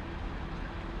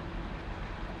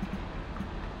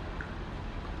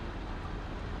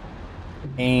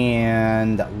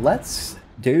 And let's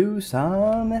do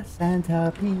some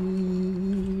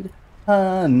centipede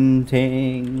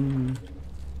hunting.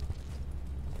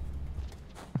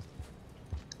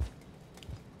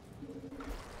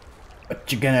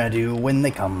 What you gonna do when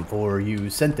they come for you?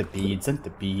 Centipede,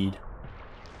 centipede.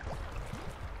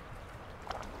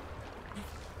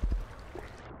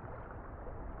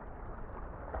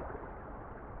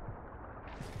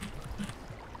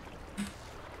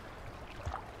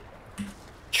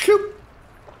 Shoop!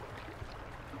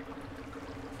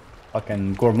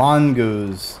 Fucking Gourmand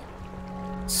goes.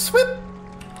 Swoop!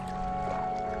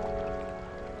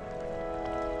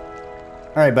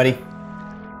 Alright, buddy.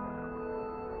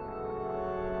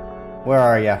 Where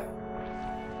are ya?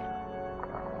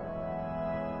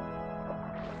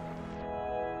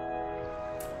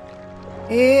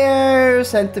 Here,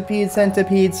 centipede,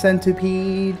 centipede,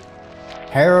 centipede.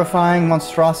 Terrifying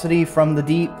monstrosity from the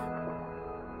deep.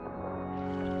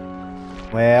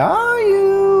 Where are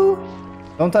you?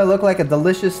 Don't I look like a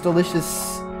delicious,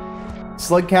 delicious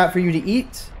slug cat for you to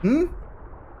eat? Hmm?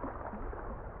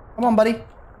 Come on, buddy.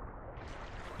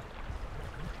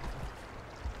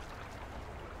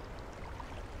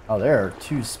 Oh, there are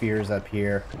 2 spears up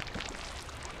here.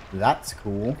 That's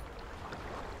cool. Can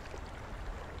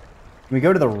we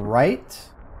go to the right?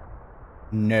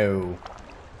 No.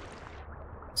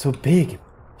 So big,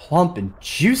 plump, and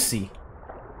juicy.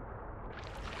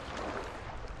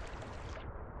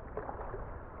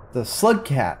 The slug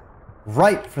cat,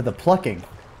 ripe for the plucking.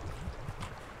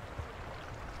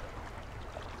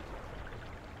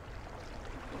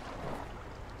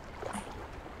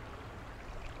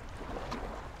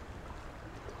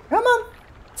 Come on.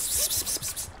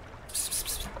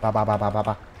 Ba ba ba ba ba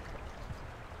ba.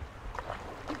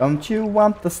 Don't you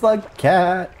want the slug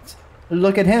cat?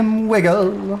 Look at him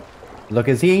wiggle. Look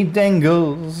as he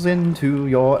dangles into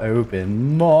your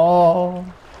open maw.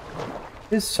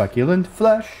 His succulent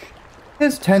flesh,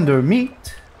 his tender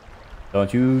meat.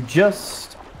 Don't you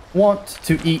just want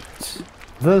to eat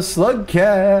the slug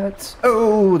cat?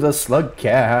 Oh, the slug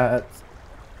cat.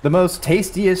 The most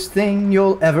tastiest thing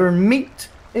you'll ever meet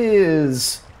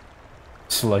is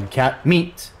slug cat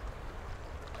meat.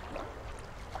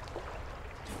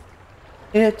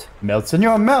 It melts in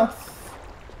your mouth,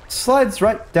 slides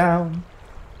right down.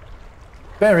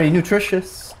 Very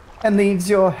nutritious and leaves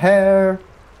your hair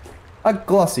a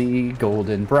glossy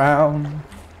golden brown.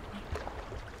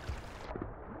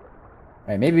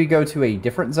 Alright, maybe we go to a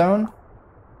different zone.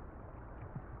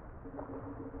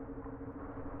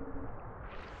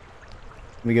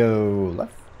 We go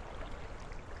left.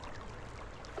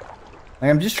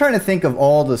 Like, I'm just trying to think of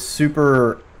all the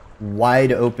super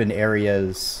wide open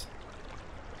areas.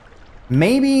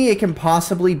 Maybe it can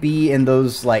possibly be in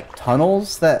those, like,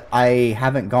 tunnels that I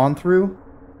haven't gone through.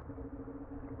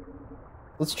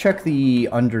 Let's check the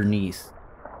underneath.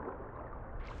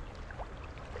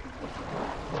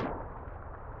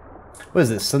 What is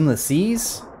this? Sunless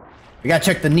Seas? We gotta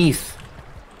check the neath.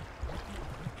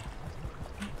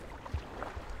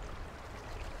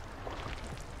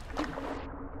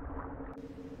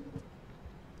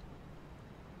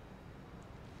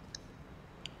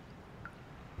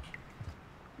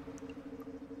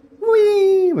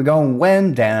 Whee! We're going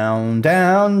when down,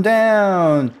 down,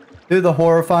 down. To the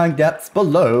horrifying depths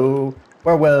below,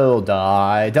 where we'll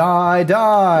die, die,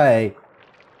 die,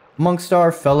 amongst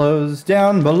our fellows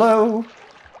down below.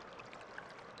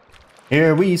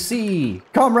 Here we see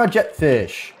Comrade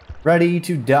Jetfish, ready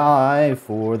to die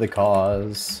for the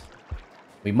cause.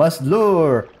 We must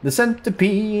lure the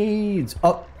centipedes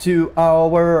up to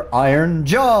our iron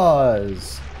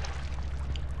jaws.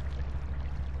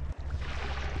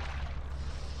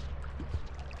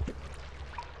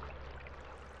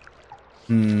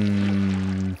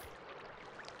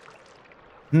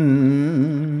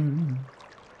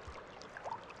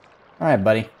 Alright,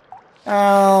 buddy.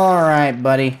 Alright,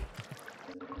 buddy.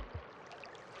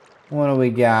 What do we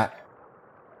got?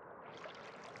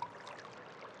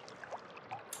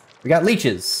 We got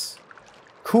leeches.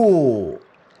 Cool.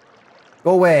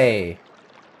 Go away.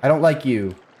 I don't like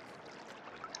you.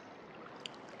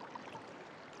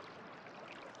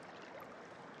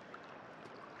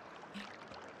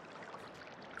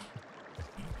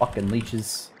 Fucking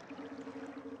leeches.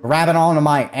 Grabbing onto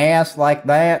my ass like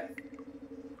that.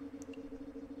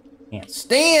 Can't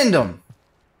stand them.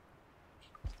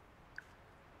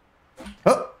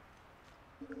 Oh.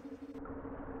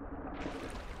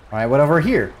 Alright, what over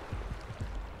here?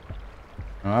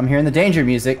 Oh, I'm hearing the danger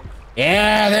music.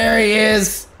 Yeah, there he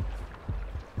is.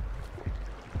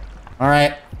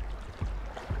 Alright.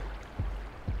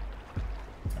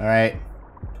 Alright.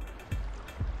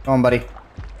 Come on, buddy.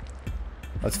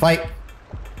 Let's fight.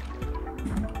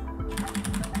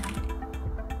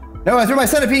 No, I threw my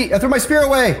centipede. I threw my spear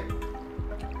away.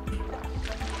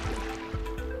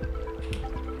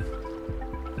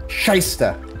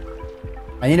 Shysta.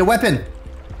 I need a weapon.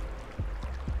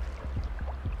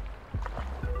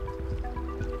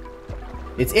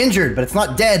 It's injured, but it's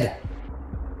not dead.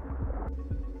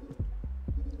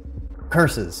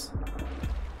 Curses.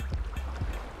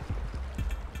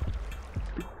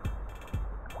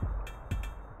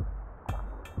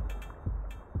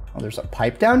 Oh, there's a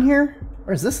pipe down here?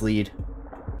 Where does this lead?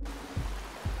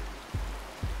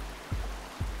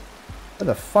 Where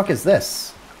the fuck is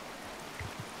this?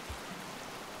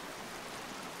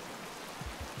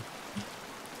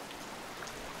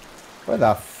 Where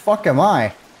the fuck am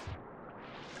I?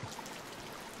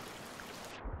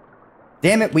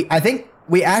 Damn it, I think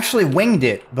we actually winged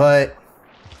it, but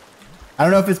I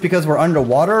don't know if it's because we're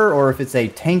underwater or if it's a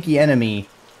tanky enemy.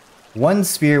 One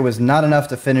spear was not enough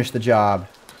to finish the job.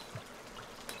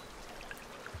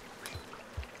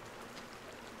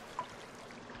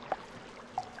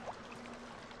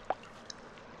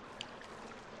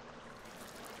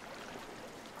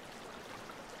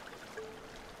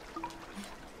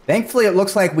 Thankfully, it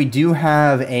looks like we do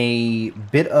have a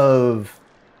bit of,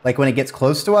 like when it gets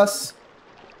close to us,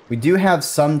 we do have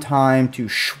some time to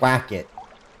schwack it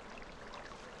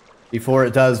before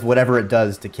it does whatever it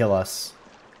does to kill us.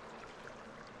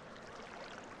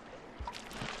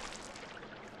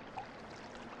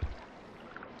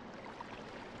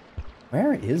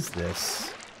 Where is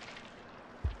this?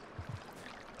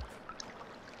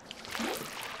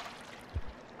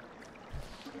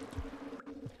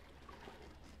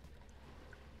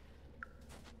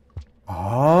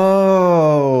 Oh,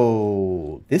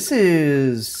 this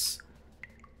is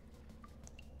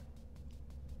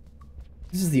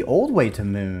the old way to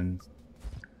moon.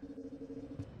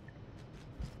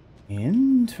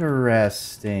 Interesting.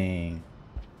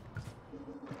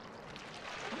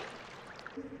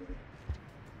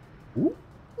 Ooh.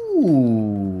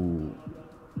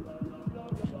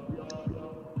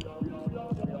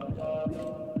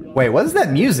 Wait, what is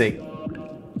that music?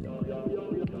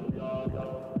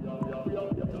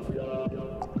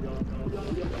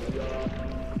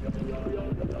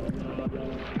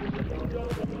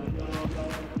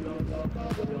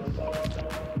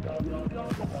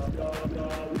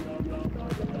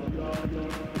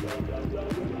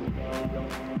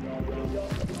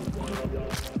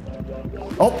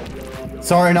 Oh,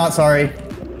 sorry, not sorry.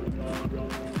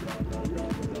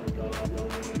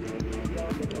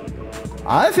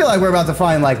 I feel like we're about to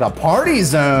find like the party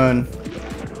zone.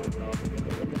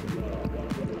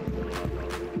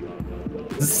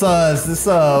 Is this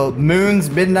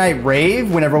Moon's midnight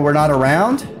rave whenever we're not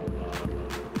around?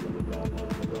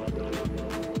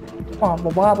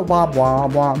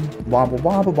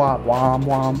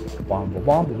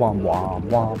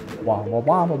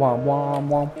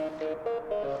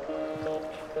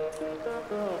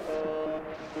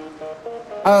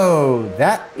 Oh,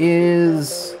 that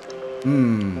is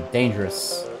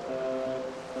dangerous.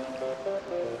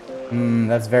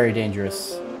 That's very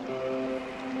dangerous.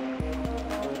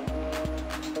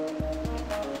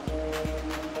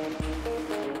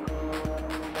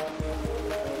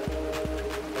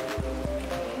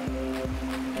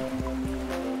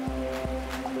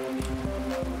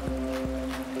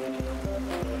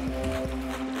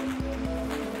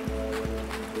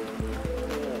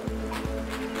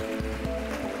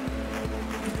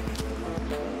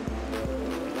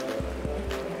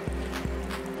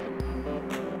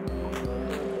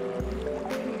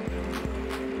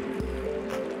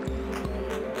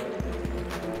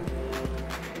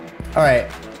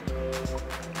 Alright.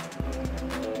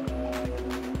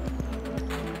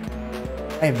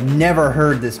 I have never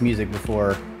heard this music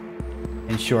before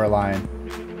in Shoreline.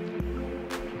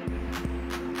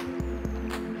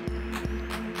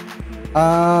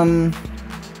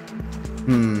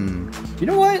 You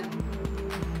know what?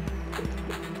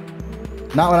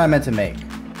 Not what I meant to make.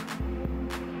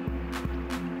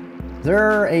 Is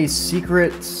there a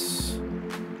secret?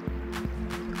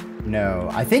 No.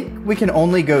 I think we can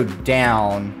only go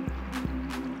down.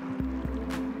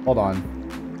 Hold on.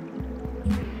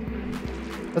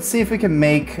 Let's see if we can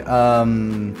make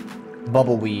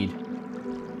bubbleweed.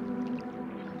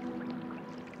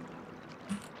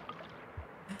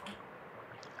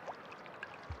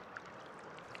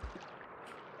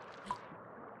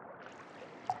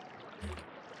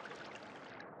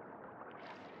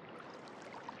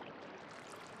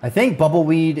 I think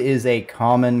bubbleweed is a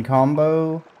common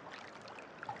combo.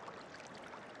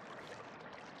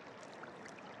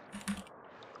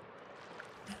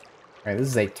 Alright, this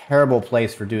is a terrible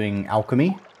place for doing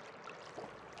alchemy.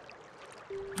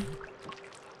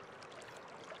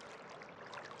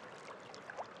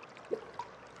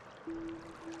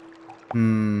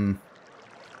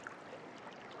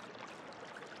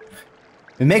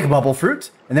 We make bubble fruit,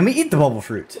 and then we eat the bubble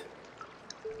fruit.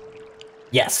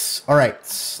 Yes.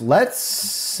 Alright, let's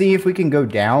see if we can go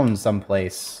down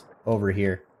someplace over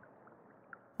here.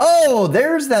 Oh,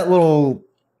 there's that little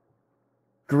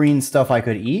green stuff I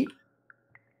could eat.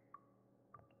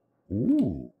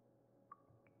 Ooh.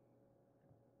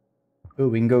 Ooh,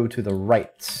 we can go to the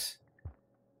right.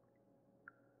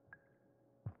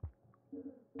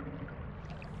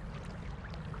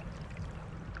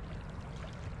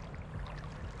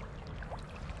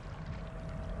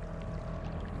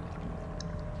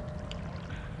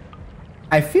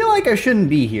 I feel like I shouldn't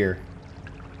be here.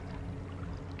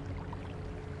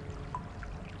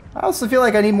 I also feel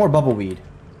like I need more bubbleweed.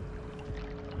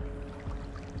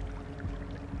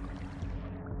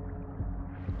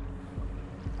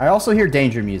 I also hear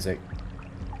danger music.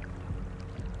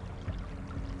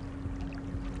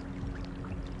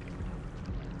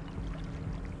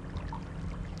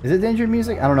 Is it danger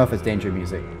music? I don't know if it's danger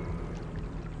music.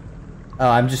 Oh,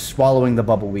 I'm just swallowing the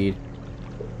bubbleweed.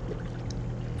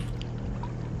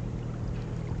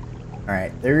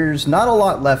 Alright, there's not a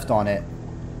lot left on it.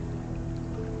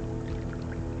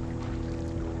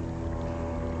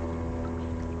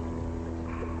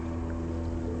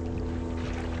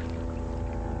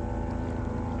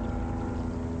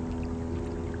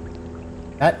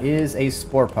 That is a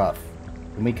spore puff.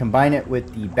 Can we combine it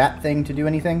with the bat thing to do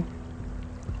anything?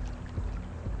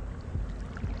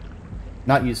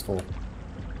 Not useful.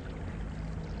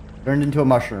 Turned into a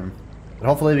mushroom. But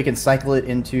hopefully we can cycle it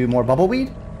into more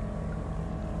bubbleweed.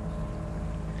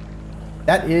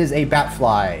 That is a bat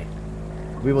fly.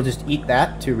 We will just eat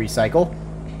that to recycle.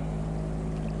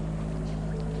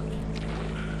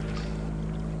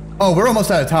 Oh, we're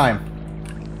almost out of time.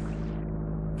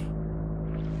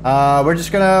 We're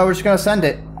just gonna send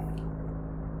it.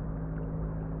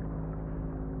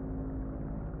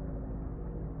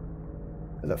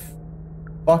 Where the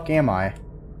fuck am I?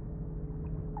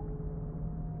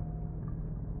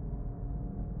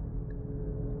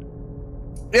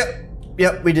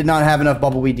 Yep, we did not have enough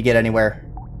bubbleweed to get anywhere.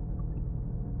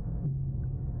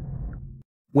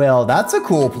 Well, that's a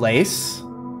cool place.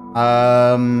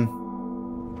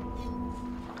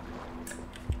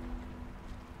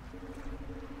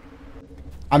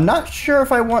 I'm not sure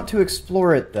if I want to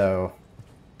explore it, though.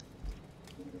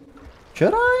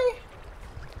 Should I?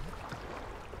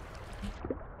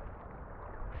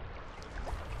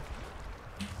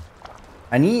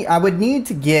 I would need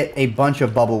to get a bunch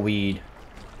of bubbleweed.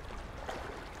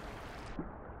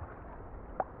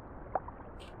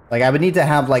 Like, I would need to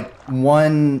have, like,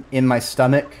 one in my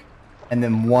stomach and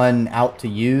then one out to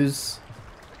use.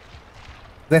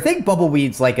 I think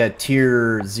bubbleweed's like a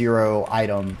tier 0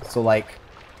 item, so, like,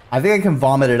 I think I can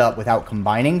vomit it up without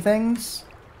combining things.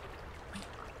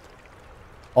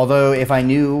 Although, if I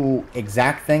knew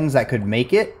exact things that could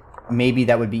make it, maybe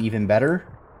that would be even better.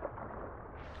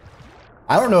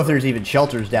 I don't know if there's even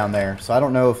shelters down there, so I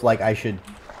don't know if, like, I should...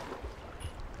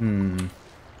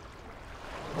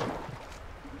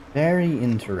 Very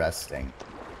interesting.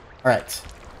 Alright.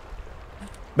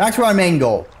 Back to our main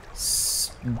goal.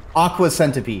 Aqua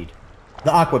Centipede.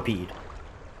 The Aquapede.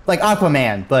 Like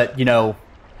Aquaman, but, you know,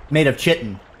 made of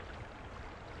chitin.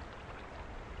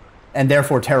 And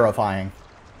therefore terrifying.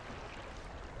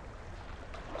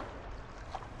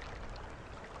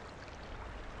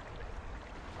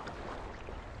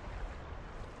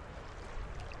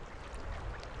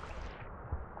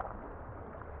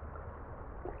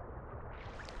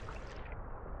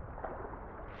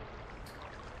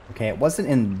 Okay, it wasn't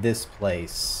in this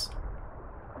place.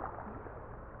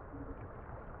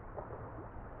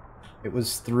 It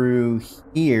was through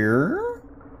here.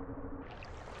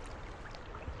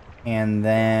 And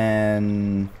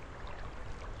then...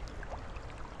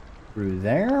 through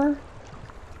there?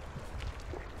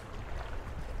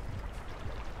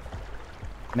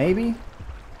 Maybe?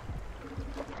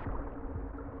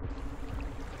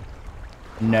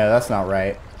 No, that's not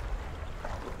right.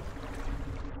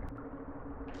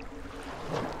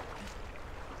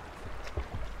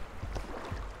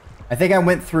 I think I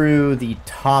went through the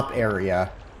top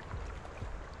area.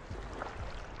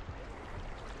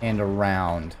 And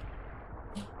around.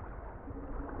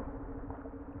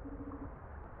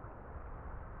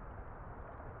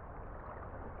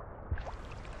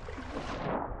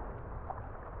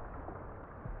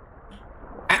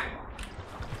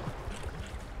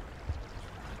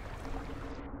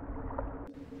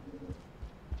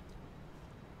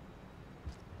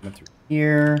 Go through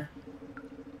here.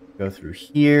 Go through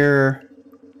here.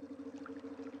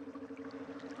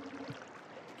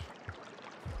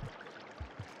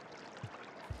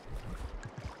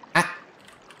 Ah!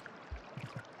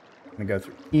 I'm gonna go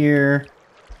through here.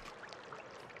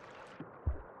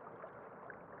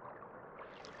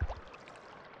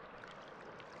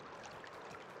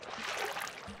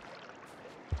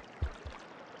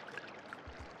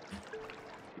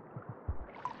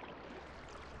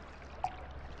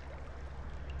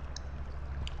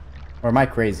 Or am I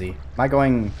crazy? Am I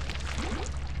going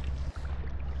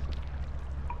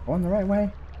the right way?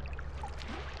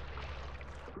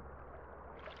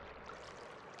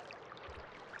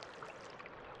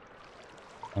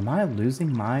 Am I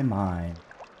losing my mind?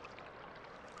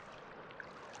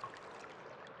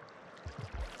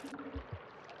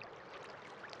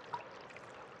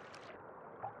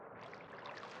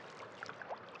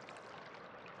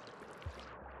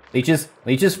 Leeches,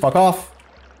 fuck off.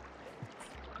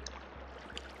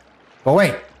 Go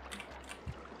away.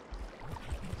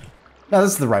 No,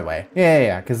 this is the right way.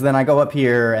 Yeah. Because then I go up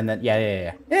here and then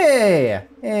yeah.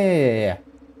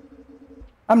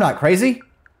 I'm not crazy.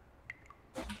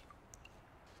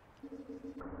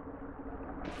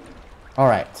 All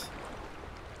right.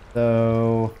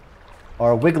 So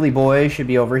our wiggly boy should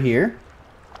be over here.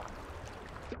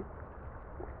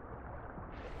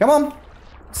 Come on.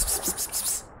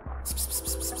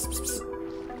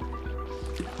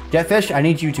 Jetfish, I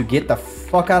need you to get the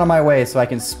fuck out of my way so I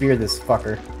can spear this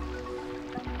fucker.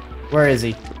 Where is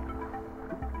he?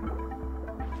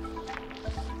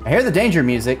 I hear the danger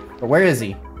music, but where is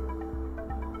he?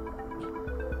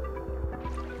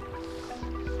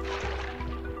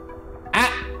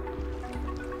 Ah!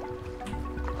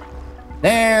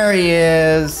 There he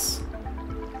is!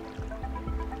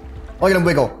 Look at him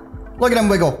wiggle. Look at him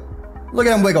wiggle. Look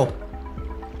at him wiggle.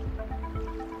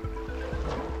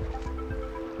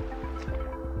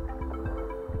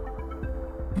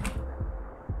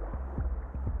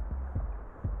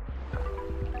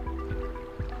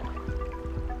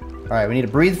 Alright, we need to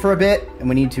breathe for a bit, and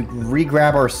we need to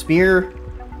re-grab our spear.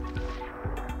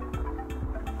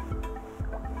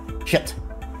 Shit.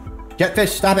 Jetfish,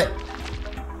 stop it.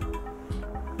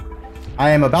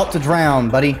 I am about to drown,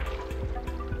 buddy.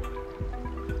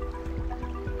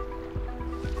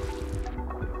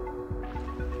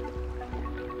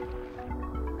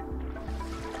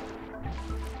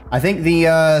 I think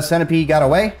the centipede got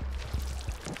away.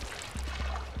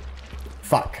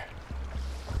 Fuck.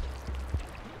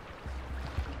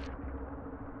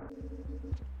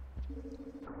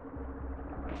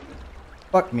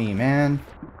 Fuck me, man.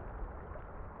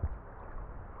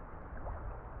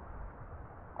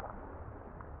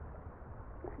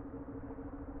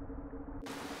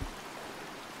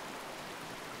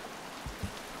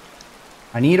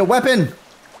 I need a weapon!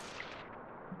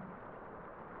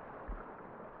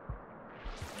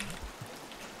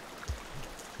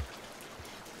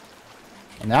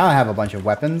 And now I have a bunch of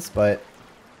weapons, but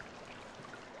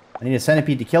I need a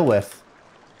centipede to kill with.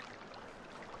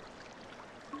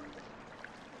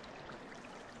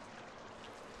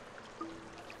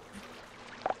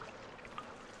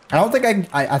 I don't think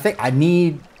I think I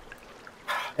need...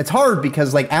 It's hard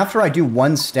because, like, after I do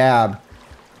one stab,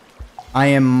 I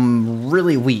am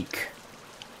really weak.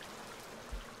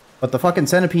 But the fucking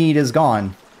centipede is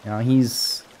gone. You know,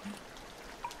 he's...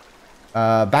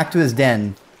 back to his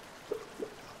den.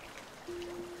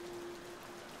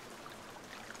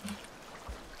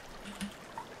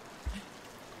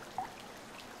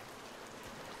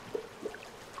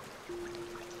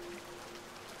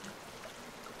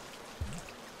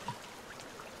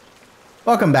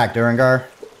 Welcome back, Durangar.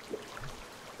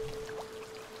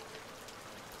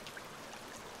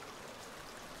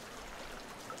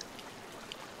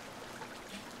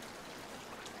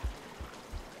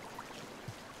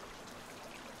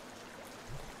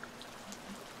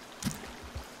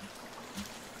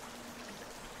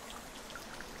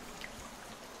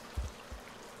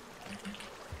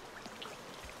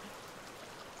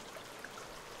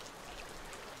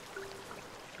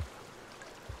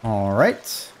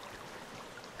 Alright.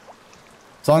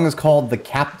 Song is called The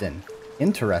Captain.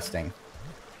 Interesting.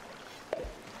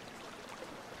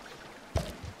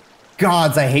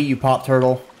 Gods, I hate you, Pop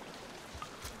Turtle.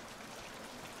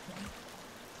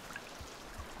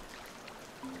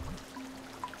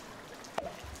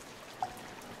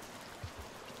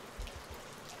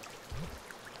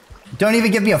 Don't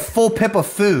even give me a full pip of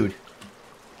food.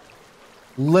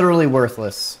 Literally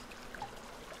worthless.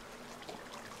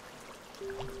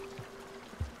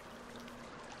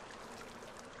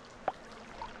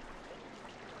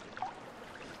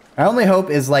 My only hope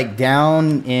is like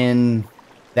down in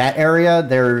that area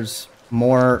there's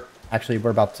more. Actually,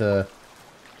 we're about to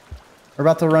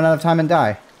run out of time and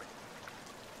die.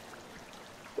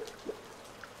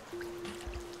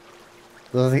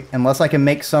 Unless I can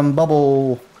make some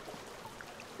bubble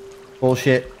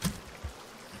bullshit.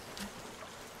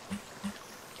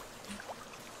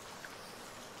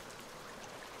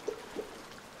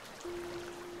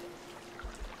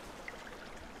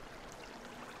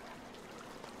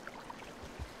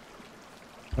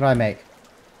 What do I make?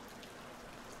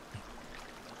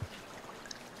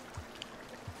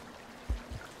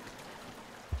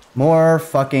 More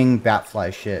fucking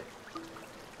batfly shit.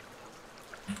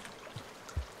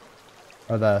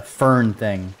 Or the fern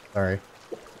thing, sorry.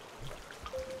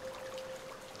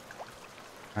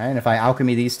 Alright, and if I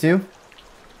alchemy these two,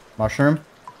 mushroom,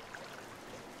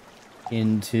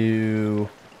 into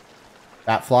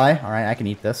batfly, alright, I can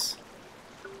eat this.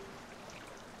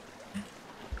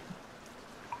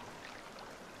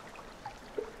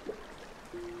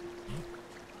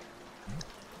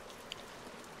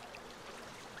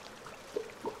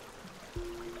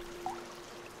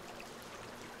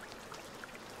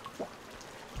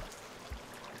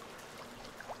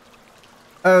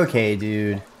 Okay,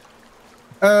 dude.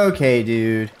 Okay,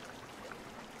 dude.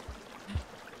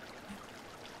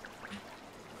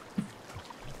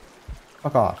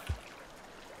 Fuck off.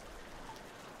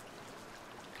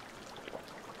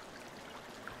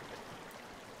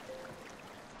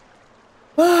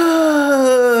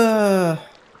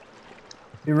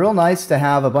 Be real nice to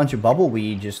have a bunch of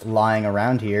bubbleweed just lying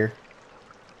around here.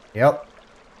 Yep.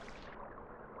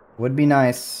 Would be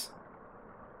nice.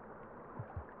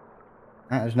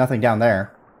 There's nothing down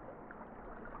there.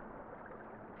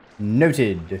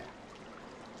 Noted.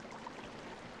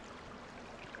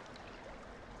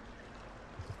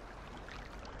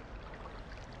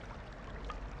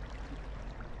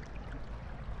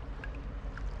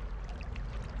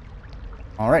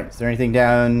 Alright, is there anything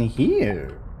down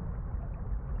here?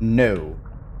 No.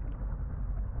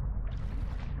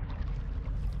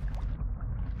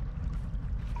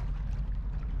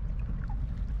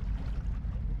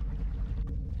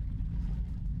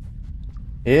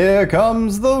 Here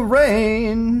comes the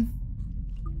rain.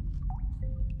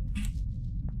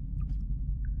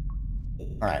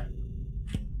 All right.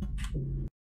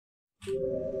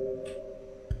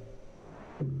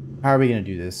 How are we going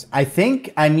to do this? I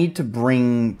think I need to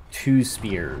bring 2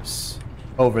 spears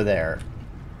over there.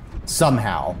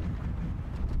 Somehow.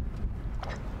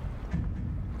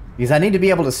 Because I need to be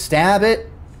able to stab it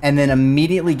and then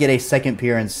immediately get a second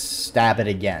spear and stab it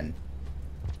again.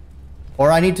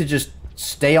 Or I need to just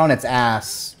stay on its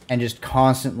ass and just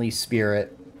constantly spear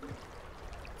it.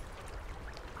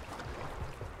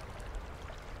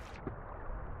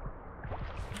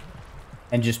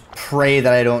 And just pray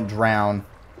that I don't drown.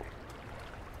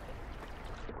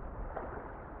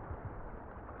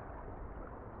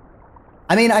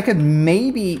 I mean, I could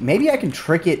maybe I can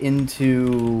trick it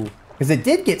into, because it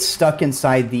did get stuck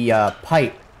inside the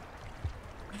pipe.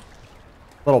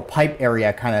 Little pipe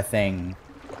area kind of thing.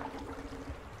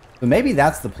 So maybe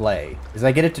that's the play, is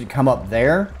I get it to come up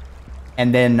there,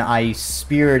 and then I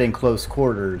spear it in close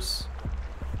quarters.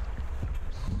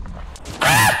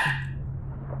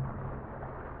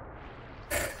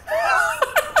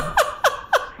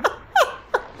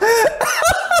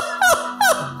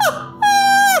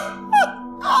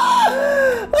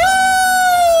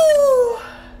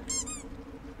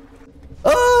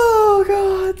 Oh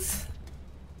God!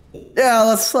 Yeah,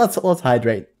 let's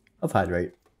hydrate. Let's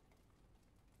hydrate.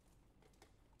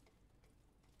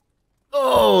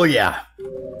 Oh yeah.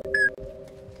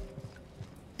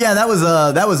 Yeah, that was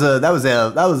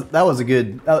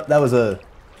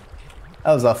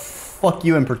a fuck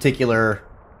you in particular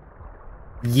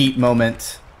yeet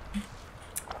moment.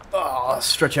 Oh,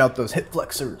 stretch out those hip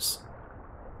flexors.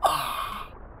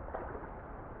 Ah.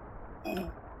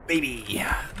 Oh, baby.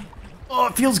 Oh,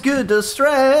 it feels good to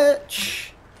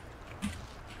stretch.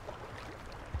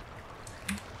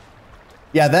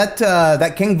 Yeah,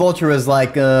 that King Vulture was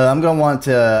like, I'm gonna want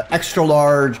extra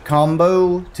large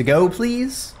combo to go,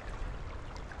 please.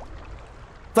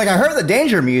 It's like I heard the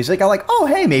danger music. I'm like, oh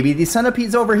hey, maybe the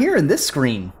centipede's over here in this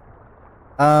screen.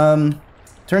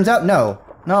 Turns out no,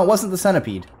 it wasn't the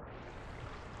centipede.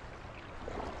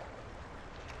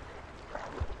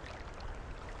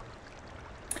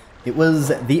 It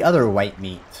was the other white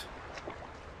meat,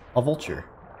 a vulture.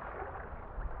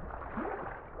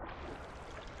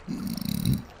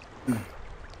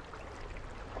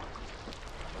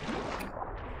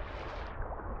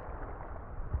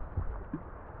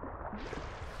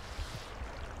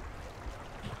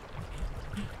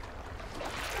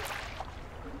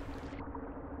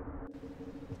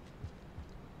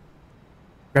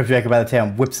 Grabs Jacob by the tail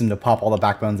and whips him to pop all the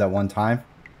backbones at one time.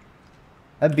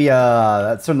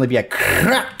 That'd certainly be a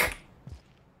crack.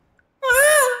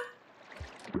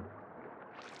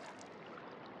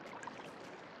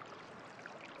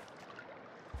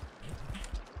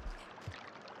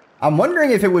 I'm wondering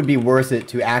if it would be worth it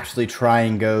to actually try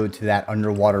and go to that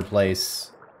underwater place.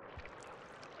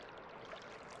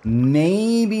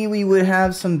 Maybe we would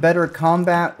have some better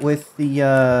combat with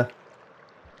the,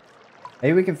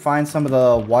 maybe we can find some of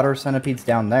the water centipedes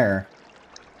down there.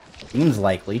 Seems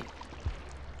likely.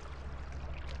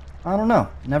 I don't know.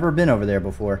 Never been over there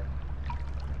before.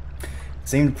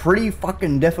 Seemed pretty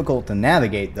fucking difficult to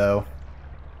navigate, though.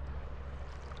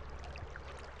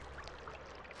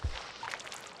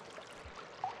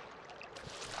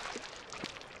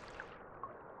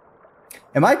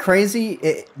 Am I crazy?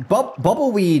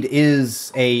 Bubbleweed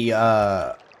is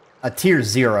a tier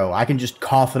 0. I can just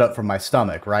cough it up from my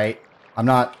stomach, right? I'm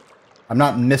not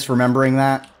misremembering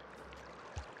that.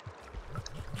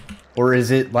 Or is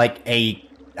it like a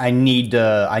I need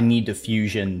to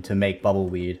fusion to make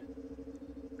bubbleweed?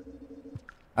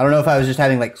 I don't know if I was just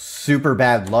having like super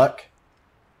bad luck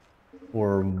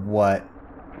or what.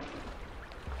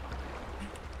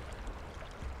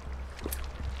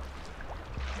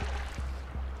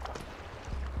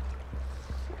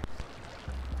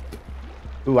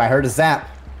 Ooh, I heard a zap.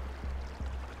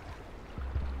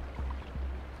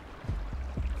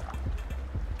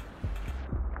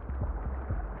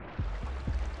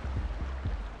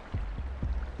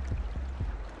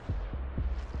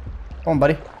 Come on,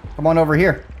 buddy. Come on over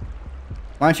here.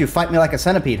 Why don't you fight me like a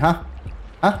centipede, huh?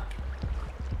 Huh?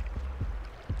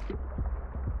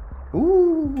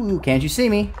 Ooh, can't you see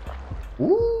me?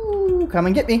 Ooh, come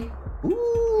and get me.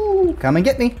 Ooh, come and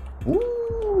get me.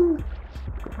 Ooh.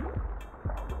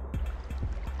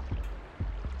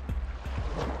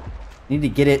 Need to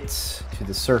get it to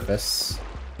the surface.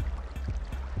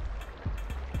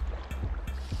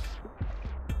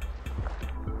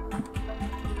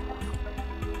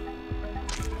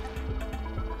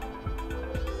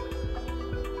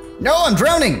 No, I'm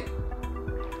drowning!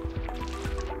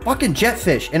 Fucking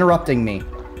jetfish interrupting me.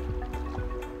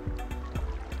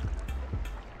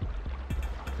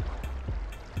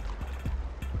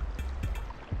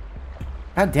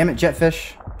 God damn it,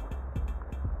 jetfish.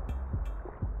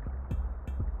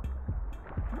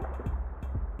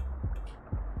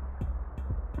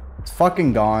 It's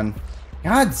fucking gone.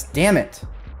 God damn it.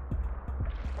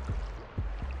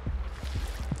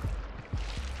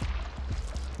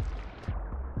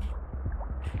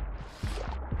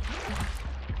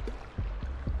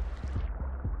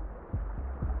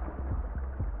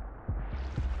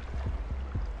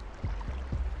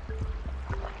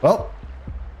 Well,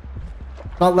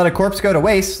 not let a corpse go to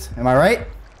waste, am I right?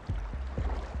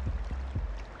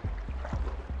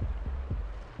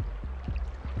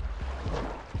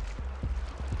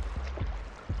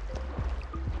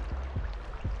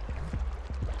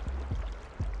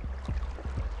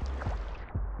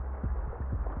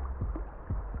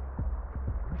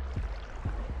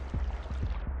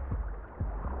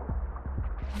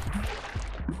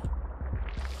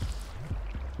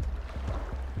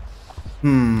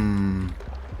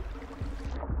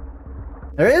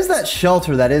 There is that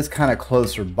shelter that is kind of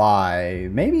closer by.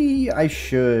 Maybe I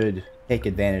should take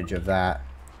advantage of that.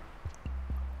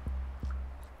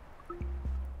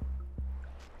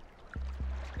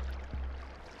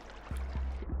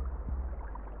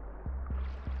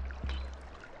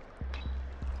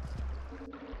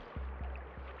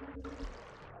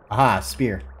 Aha,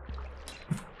 spear.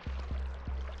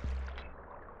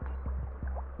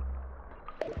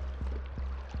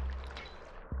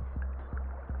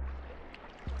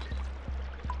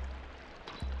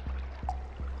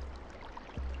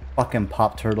 Fucking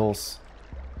pop turtles.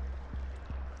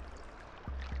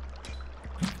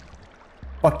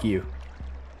 Fuck you.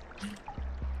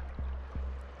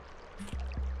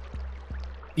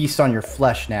 Feast on your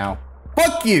flesh now.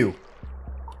 Fuck you!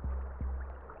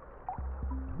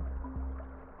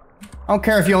 I don't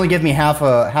care if you only give me half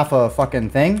a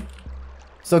fucking thing.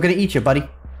 Still gonna eat you, buddy.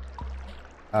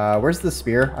 Where's the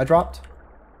spear I dropped?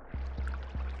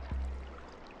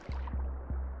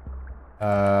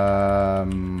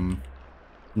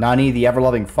 Nani the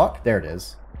ever-loving fuck? There it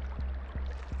is.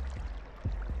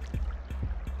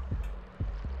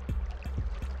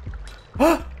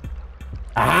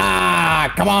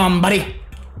 Ah! Come on, buddy!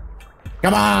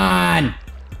 Come on!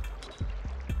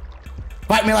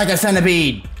 Fight me like a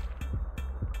centipede!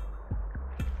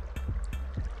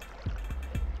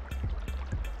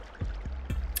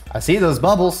 I see those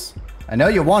bubbles. I know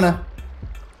you wanna.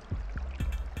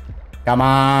 Come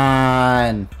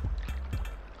on!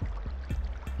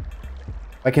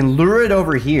 I can lure it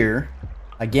over here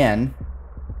again.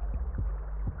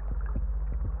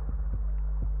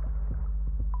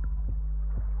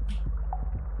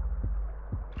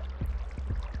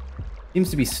 Seems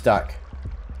to be stuck.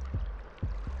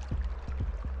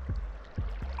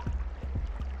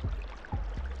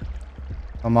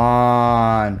 Come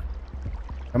on.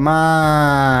 Come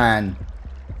on.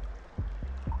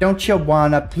 Don't you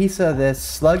want a piece of this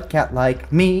slug cat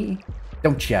like me?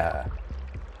 Don't ya?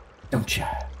 Don't ya?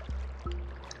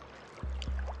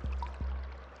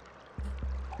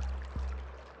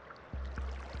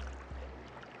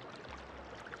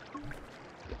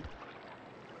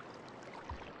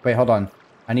 Wait, hold on.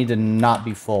 I need to not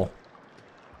be full.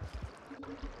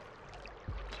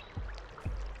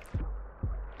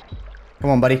 Come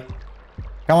on, buddy.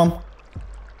 Come on.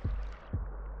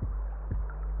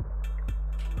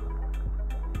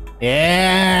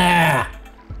 Yeah!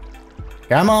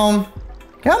 Come on.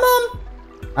 Come on.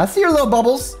 I see your little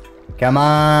bubbles. Come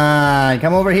on.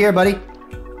 Come over here, buddy.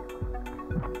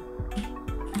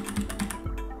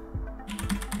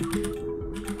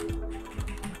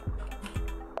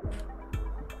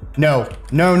 No.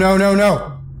 No, no, no,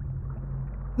 no.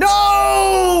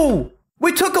 No!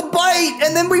 We took a bite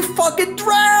and then we fucking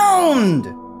drowned!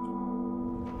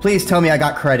 Please tell me I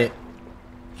got credit.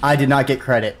 I did not get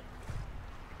credit.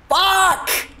 Fuck!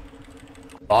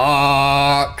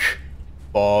 Fuck!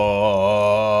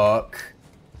 Fuck!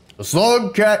 The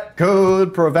slug cat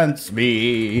code prevents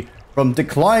me from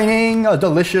declining a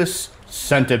delicious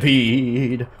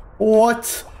centipede.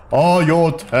 What are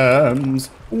your terms?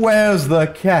 Where's the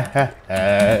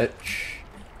catch?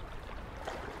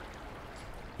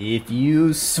 If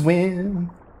you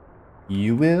swim,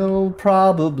 you will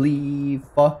probably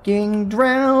fucking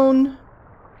drown.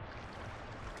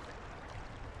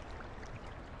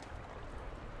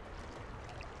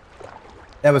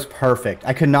 That was perfect.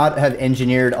 I could not have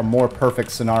engineered a more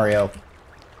perfect scenario.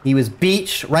 He was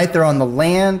beached right there on the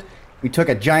land. We took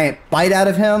a giant bite out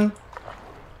of him.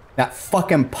 That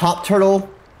fucking pop turtle.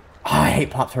 Oh, I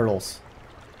hate pop turtles.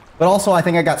 But also, I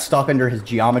think I got stuck under his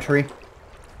geometry.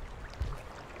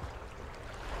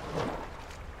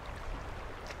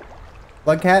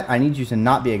 Slugcat, I need you to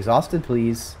not be exhausted,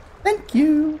 please. Thank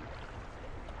you.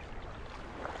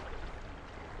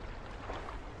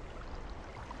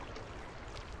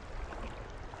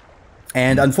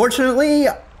 And unfortunately,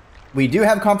 we do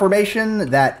have confirmation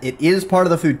that it is part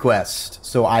of the food quest.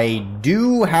 So I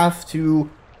do have to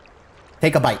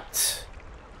take a bite.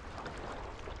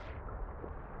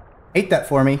 Ate that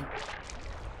for me.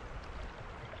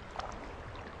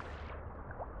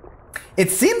 It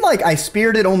seemed like I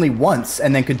speared it only once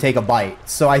and then could take a bite.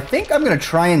 So I think I'm going to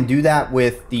try and do that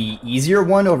with the easier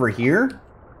one over here.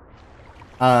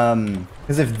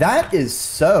 Because if that is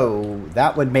so,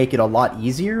 that would make it a lot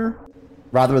easier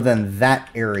rather than that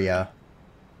area.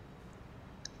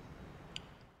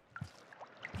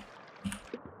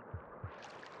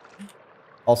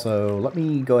 Also, let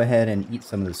me go ahead and eat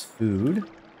some of this food.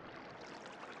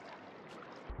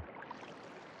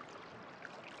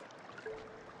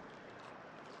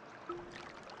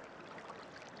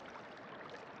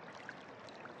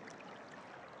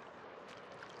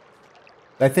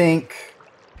 I think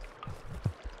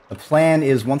the plan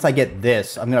is once I get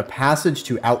this, I'm going to passage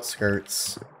to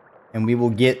outskirts and we will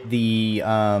get the,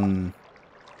 we'll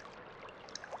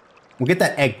get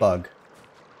that egg bug.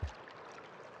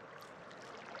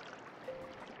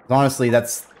 Honestly,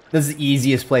 this is the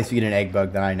easiest place to get an egg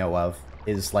bug that I know of,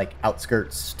 is like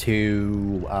outskirts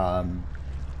to,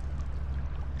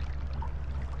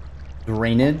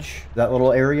 drainage, that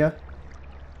little area.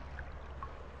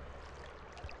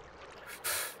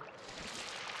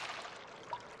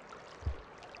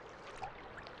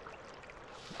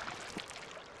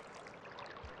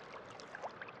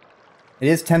 It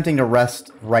is tempting to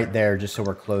rest right there just so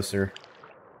we're closer,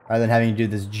 rather than having to do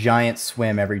this giant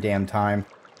swim every damn time.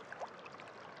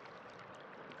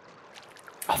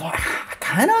 Although I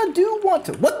kind of do want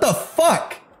to. What the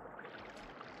fuck?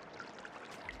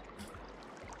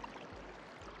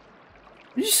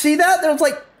 Did you see that? There was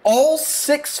like all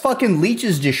 6 fucking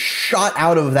leeches just shot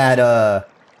out of that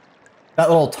that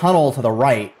little tunnel to the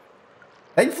right.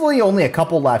 Thankfully, only a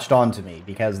couple latched onto me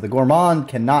because the gourmand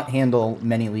cannot handle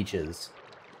many leeches.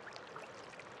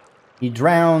 He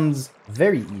drowns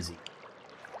very easy.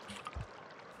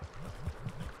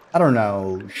 I don't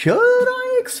know. Should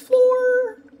I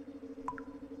explore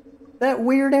that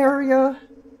weird area?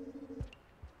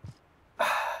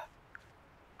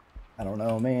 I don't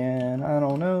know, man. I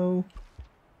don't know.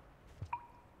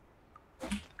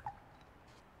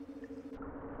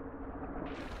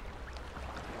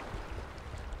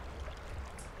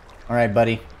 All right,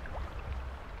 buddy.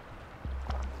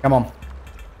 Come on.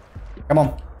 Come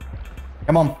on.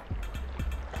 Come on.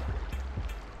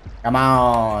 Come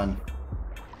on.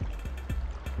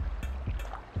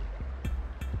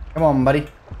 Come on, buddy.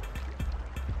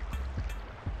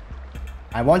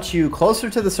 I want you closer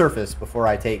to the surface before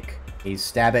I take a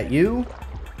stab at you.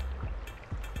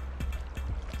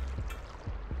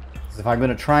 Because if I'm going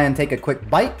to try and take a quick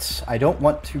bite, I don't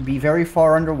want to be very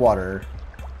far underwater.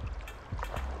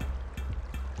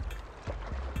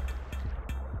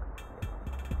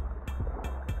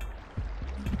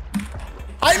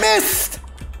 I missed!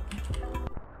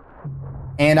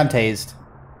 And I'm tased.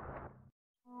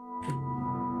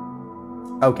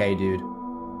 Okay, dude.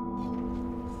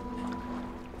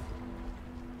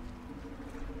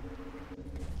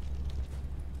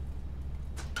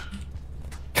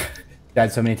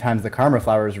 Died so many times the karma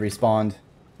flowers respawned.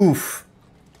 Oof.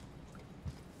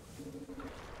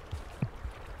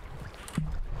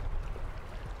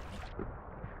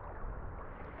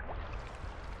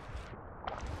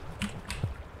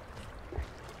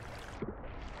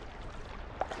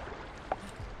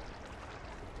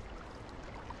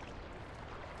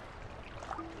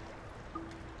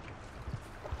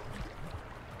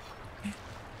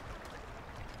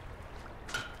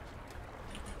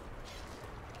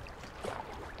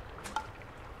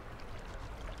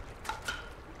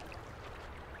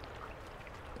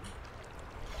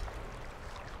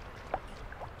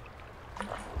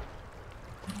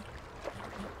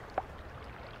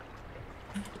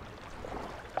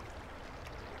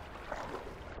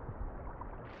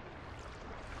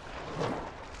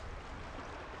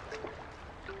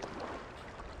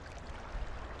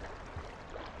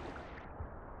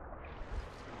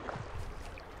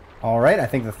 Alright, I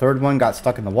think the third one got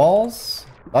stuck in the walls.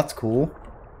 That's cool.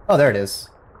 Oh, there it is.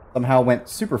 Somehow went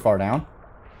super far down.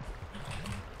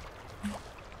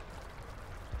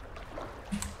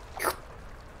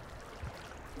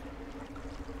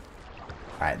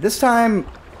 Alright, this time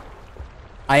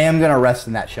I am going to rest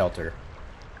in that shelter.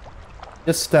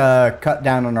 Just cut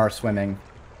down on our swimming.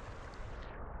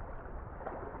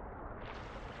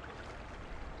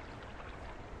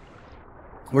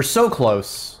 We're so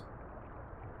close.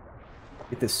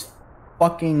 Get this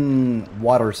fucking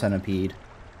water centipede.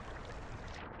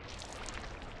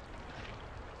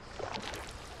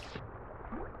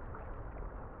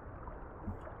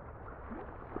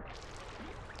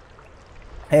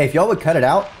 Hey, if y'all would cut it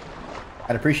out,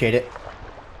 I'd appreciate it.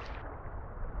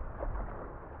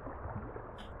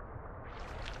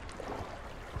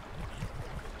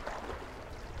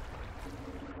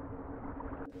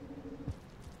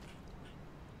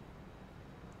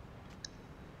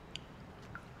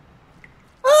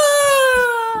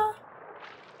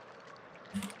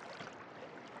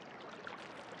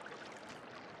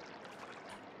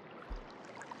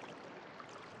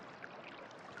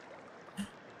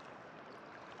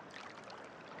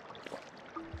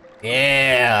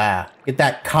 Yeah, get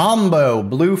that combo,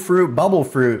 blue fruit, bubble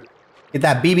fruit. Get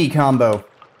that BB combo.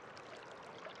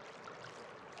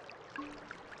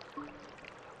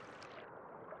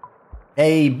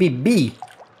 ABB.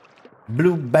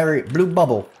 Blueberry, blue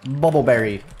bubble,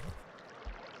 bubbleberry.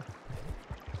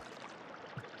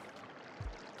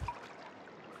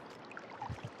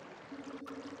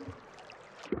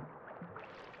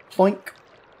 Ploink.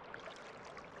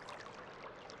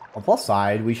 On the plus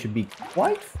side, we should be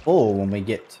quite full when we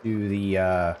get to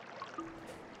the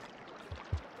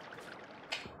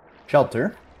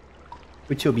shelter,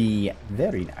 which will be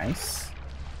very nice.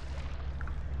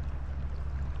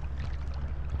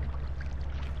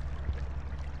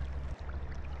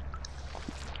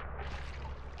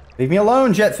 Leave me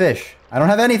alone, jetfish. I don't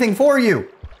have anything for you.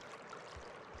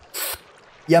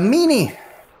 Ya meanie.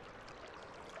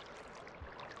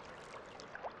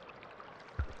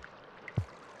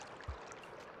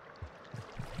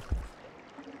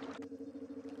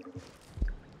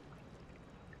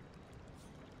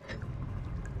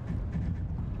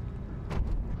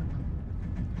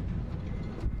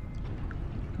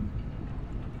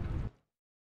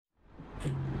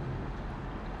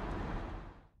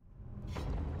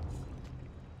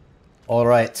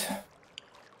 Alright.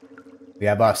 We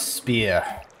have our spear.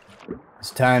 It's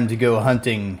time to go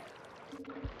hunting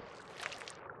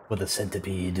for the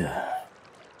centipede.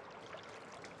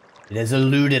 It has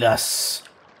eluded us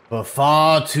for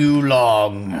far too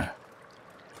long.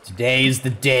 Today is the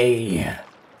day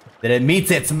that it meets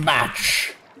its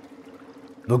match.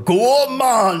 The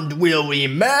gourmand will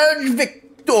emerge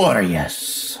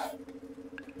victorious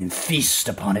and feast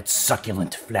upon its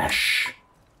succulent flesh.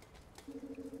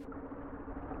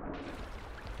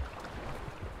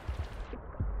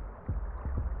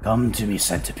 Come to me,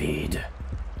 centipede.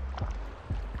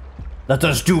 Let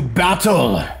us do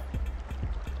battle.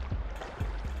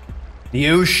 The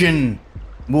ocean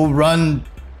will run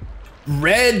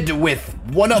red with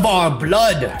one of our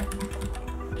blood.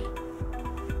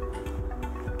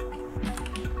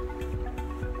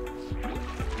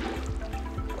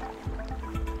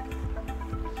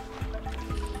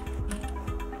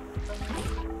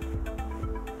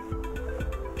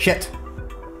 Shit.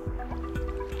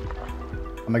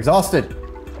 I'm exhausted.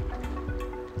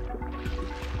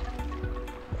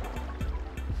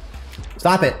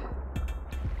 Stop it.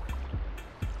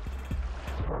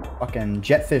 Fucking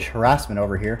jetfish harassment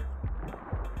over here.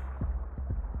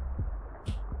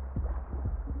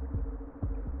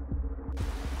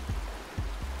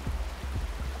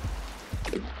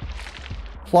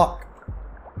 Pluck.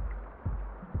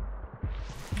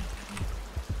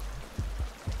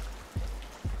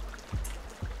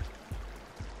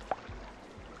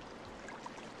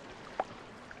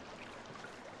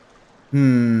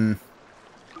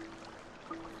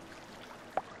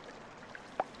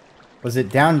 Was it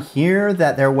down here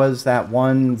that there was that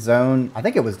one zone? I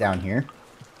think it was down here.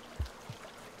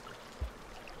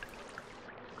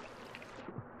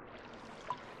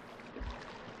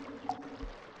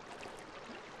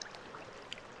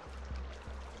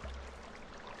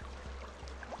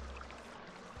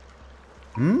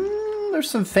 There's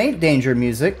some faint danger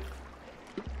music.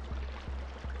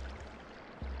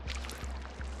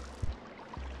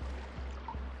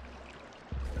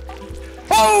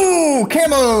 Oh,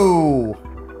 camo!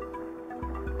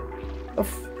 The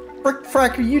frick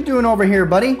frack are you doing over here,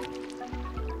 buddy?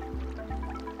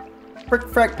 Frick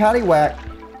frack patty whack.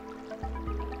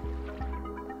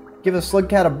 Give a slug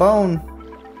cat a bone.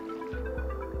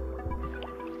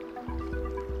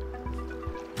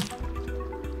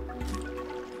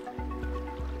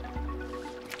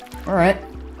 All right.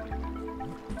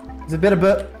 He's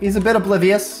a bit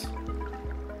oblivious.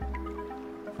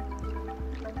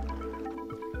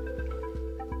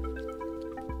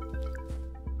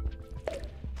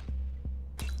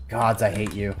 Gods, I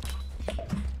hate you.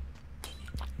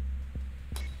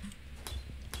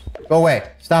 Go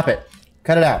away. Stop it.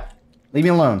 Cut it out. Leave me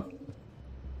alone.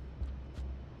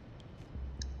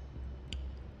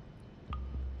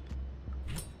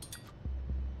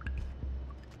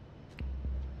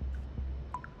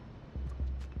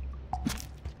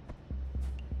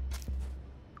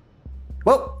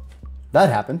 Well, that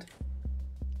happened.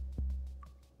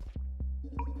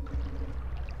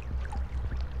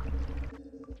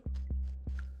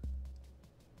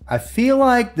 I feel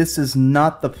like this is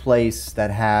not the place that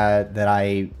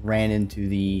I ran into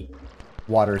the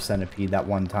water centipede that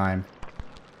one time.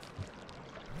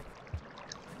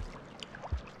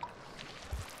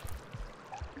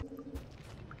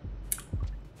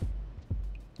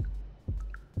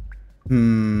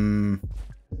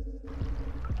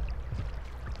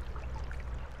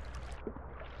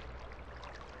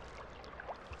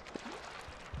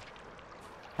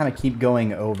 Kind of keep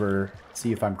going over,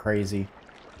 see if I'm crazy.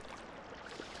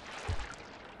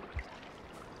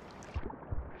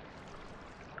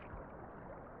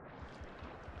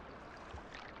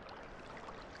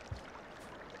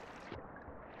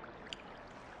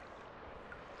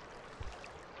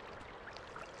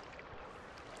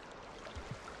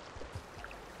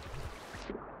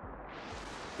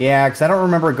 Yeah, because I don't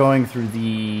remember going through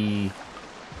the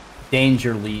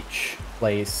danger leech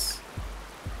place.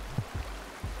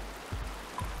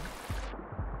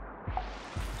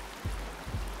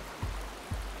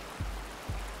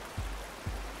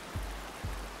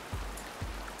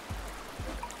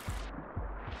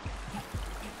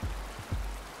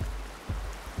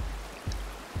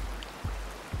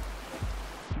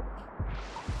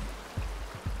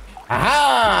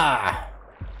 Aha!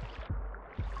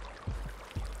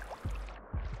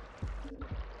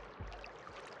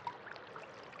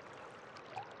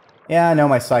 Yeah, I know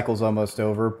my cycle's almost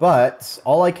over, but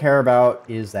all I care about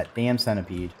is that damn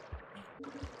centipede.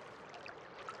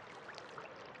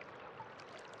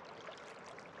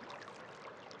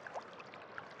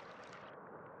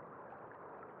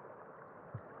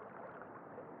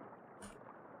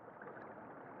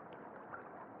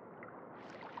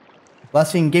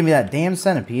 Unless you can give me that damn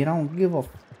centipede, I don't give a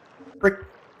frick.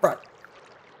 What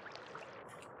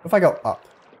if I go up?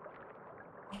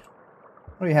 What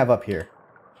do we have up here?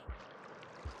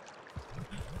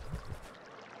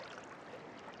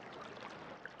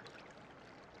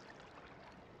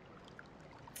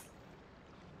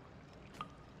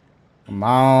 Come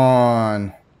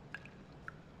on.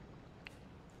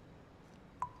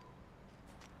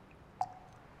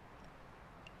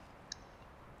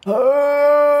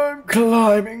 I'm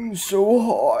climbing so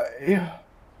high.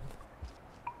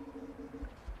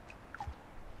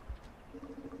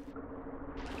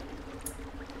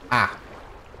 Ah.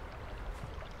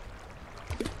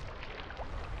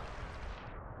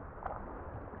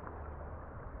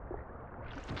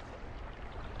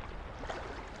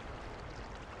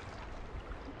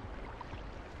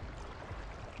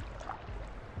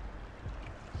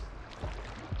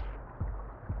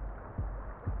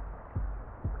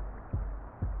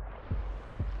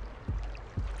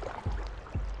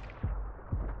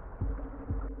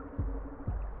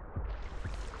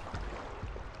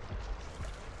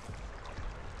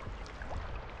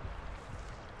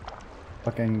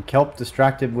 Fucking kelp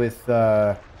distracted with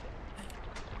bat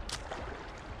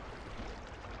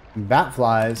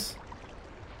flies.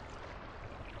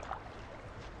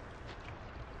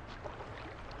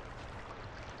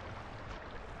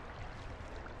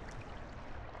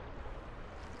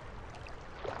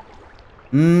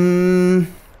 You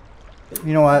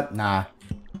know what? Nah.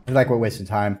 I feel like we're wasting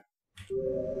time.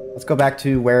 Let's go back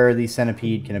to where the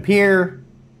centipede can appear.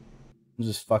 We'll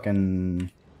just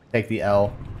fucking take the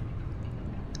L.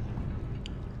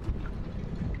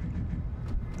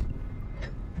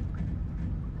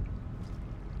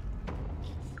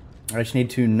 I just need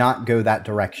to not go that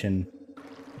direction.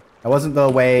 That wasn't the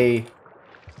way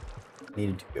I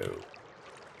needed to go.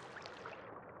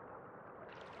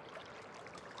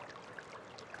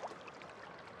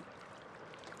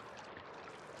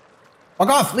 Fuck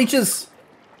off, leeches!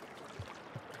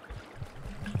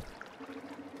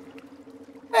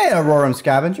 Hey, Aurorum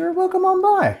Scavenger, welcome on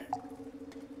by.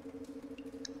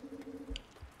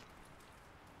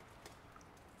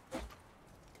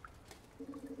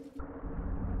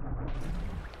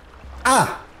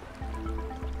 Ah!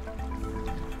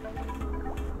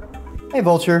 Hey,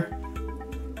 Vulture.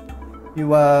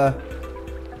 You, how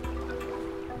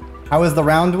is the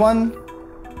round one?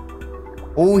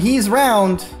 Oh, he's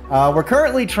round. We're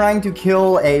currently trying to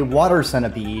kill a water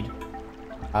centipede.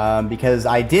 Because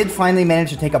I did finally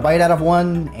manage to take a bite out of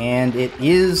one, and it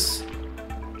is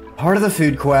part of the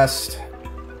food quest.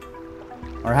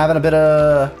 We're having a bit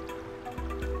of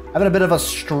a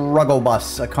struggle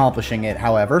bus accomplishing it,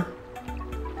 however.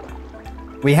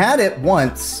 We had it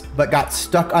once, but got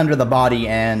stuck under the body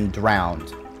and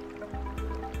drowned.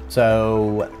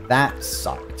 So that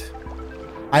sucked.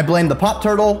 I blame the pop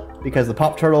turtle, because the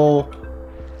pop turtle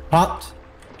popped,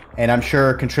 and I'm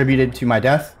sure contributed to my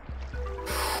death.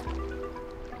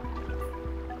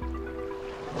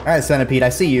 Alright, Centipede, I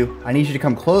see you. I need you to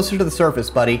come closer to the surface,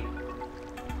 buddy.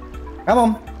 Come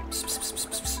on.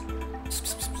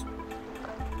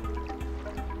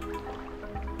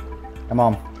 Come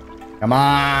on. Come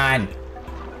on!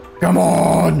 Come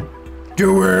on!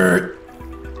 Do it!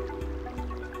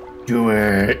 Do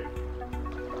it!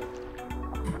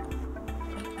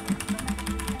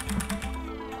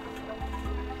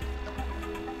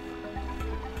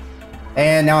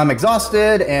 And now I'm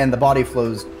exhausted, and the body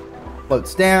floats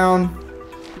down.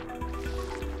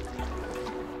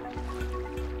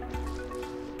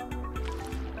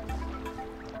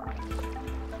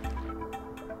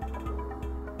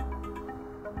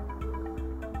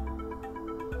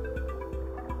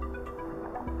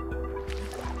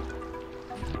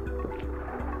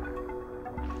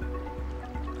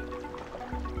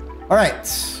 All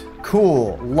right,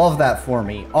 cool. Love that for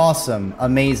me. Awesome,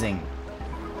 amazing.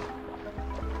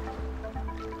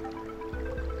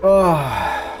 Oh.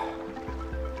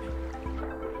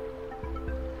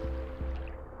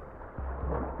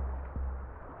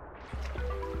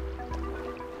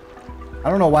 I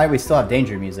don't know why we still have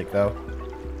danger music, though.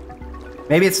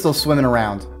 Maybe it's still swimming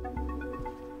around.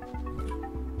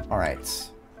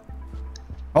 Alright.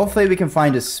 Hopefully we can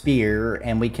find a spear,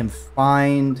 and we can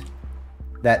find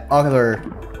that other...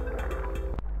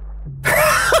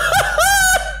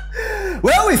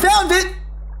 Well, we found it!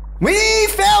 We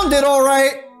found it,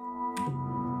 alright!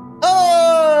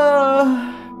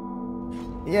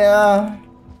 Yeah.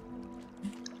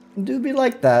 It do be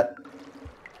like that.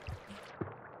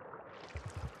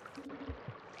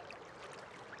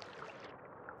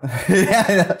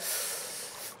 Yeah.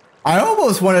 I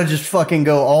almost want to just fucking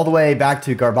go all the way back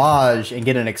to Garbage and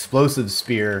get an explosive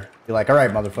spear. Be like,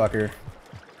 alright, motherfucker.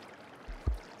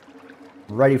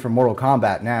 Ready for Mortal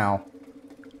Kombat now.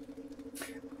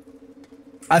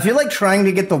 I feel like trying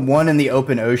to get the one in the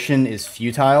open ocean is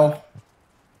futile.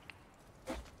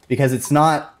 Because it's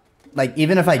not... Like,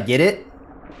 even if I get it,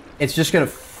 it's just gonna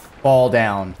fall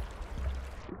down.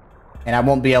 And I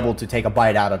won't be able to take a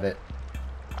bite out of it.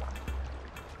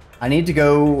 I need to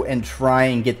go and try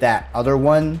and get that other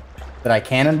one that I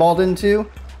cannonballed into.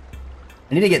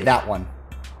 I need to get that one.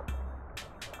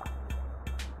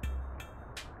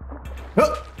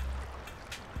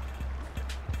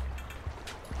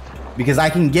 Because I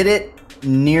can get it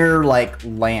near, like,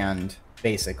 land,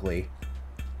 basically.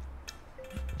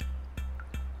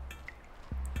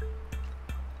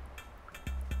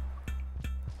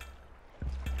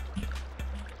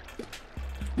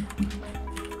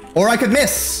 Or I could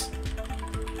miss!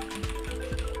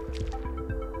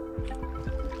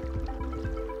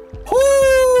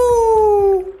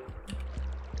 Whoo!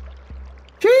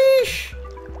 Sheesh!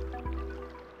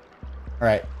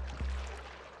 Alright.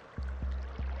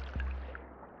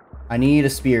 I need a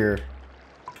spear. Is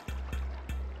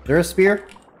there a spear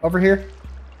over here?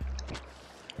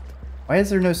 Why is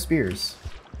there no spears?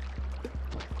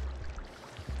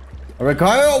 I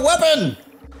require a weapon!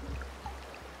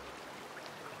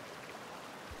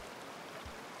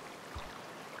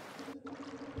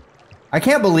 I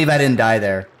can't believe I didn't die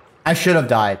there. I should have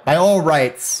died. By all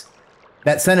rights.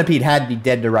 That centipede had to be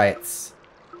dead to rights.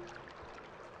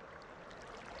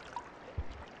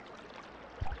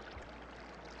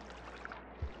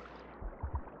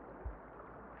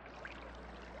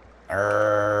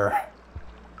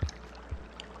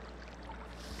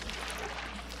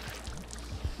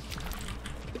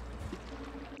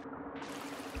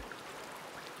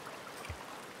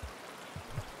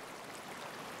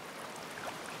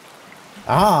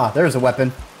 Ah, there's a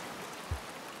weapon.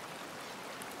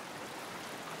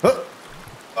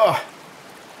 Got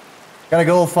a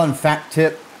good old fun fact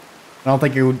tip. I don't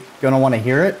think you're gonna want to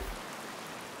hear it.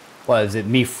 What is it,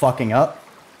 me fucking up?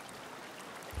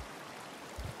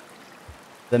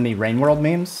 Send me Rainworld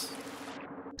memes?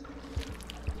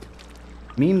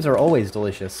 Memes are always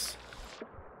delicious.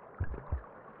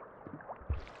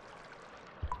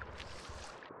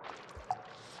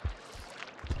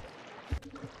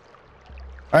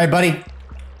 Alright, buddy.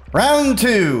 Round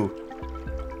 2.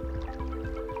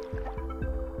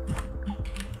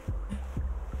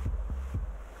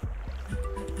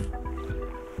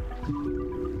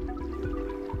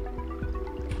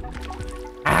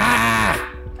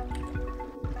 Ah!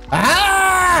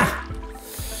 Ah!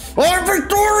 We're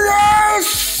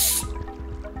victorious!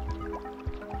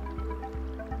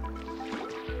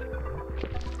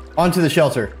 Onto the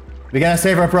shelter. We gotta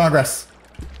save our progress.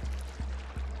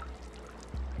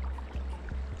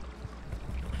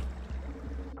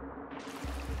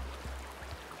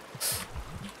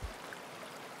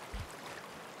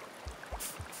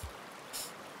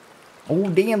 Oh,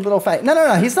 damn little fat.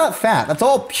 No, he's not fat. That's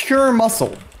all pure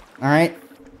muscle. Alright?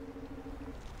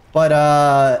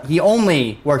 But, he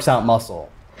only works out muscle.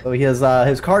 So his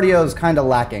cardio is kind of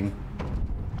lacking.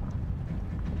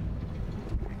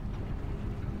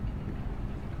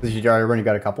 Did you already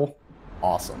got a couple?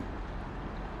 Awesome.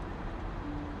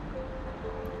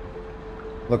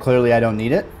 Look, clearly I don't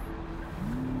need it.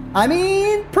 I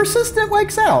mean, persistent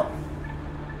wikes out.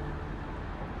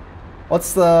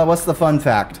 What's the fun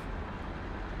fact?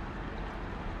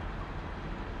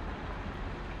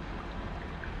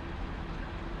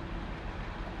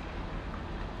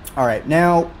 Alright,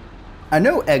 now, I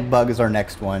know egg bug is our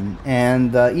next one,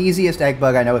 and the easiest egg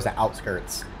bug I know is the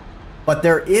outskirts. But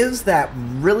there is that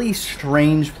really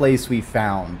strange place we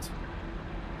found.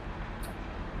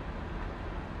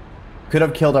 Could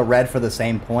have killed a red for the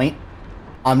same point.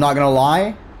 I'm not gonna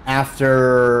lie,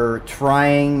 after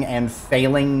trying and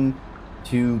failing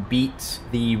to beat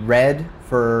the red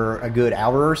for a good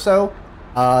hour or so,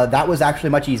 that was actually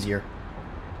much easier.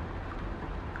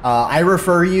 I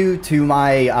refer you to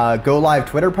my Go Live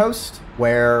Twitter post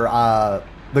where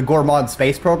the Gourmand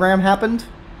space program happened.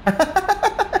 The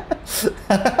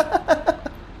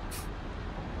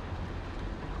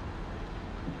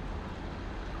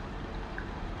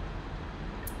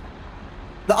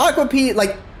Aquapede,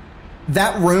 like,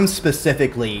 that room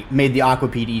specifically made the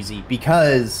Aquapede easy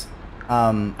because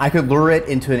I could lure it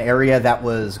into an area that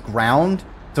was ground.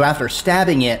 So after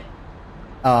stabbing it,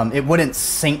 it wouldn't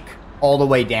sink all the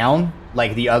way down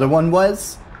like the other one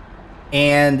was,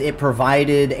 and it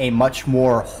provided a much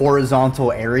more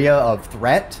horizontal area of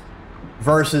threat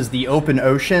versus the open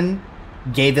ocean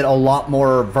gave it a lot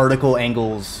more vertical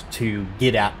angles to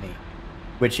get at me,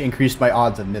 which increased my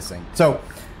odds of missing. So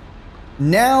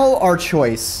Now our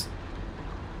choice.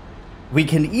 We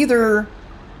can either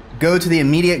go to the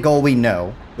immediate goal we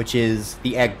know, which is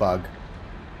the egg bug,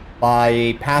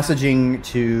 by passaging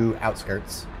to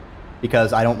outskirts,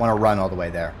 because I don't want to run all the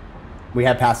way there. We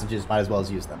have passages, might as well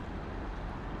as use them.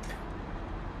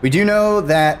 We do know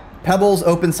that Pebbles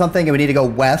opened something and we need to go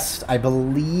west, I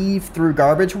believe through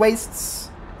garbage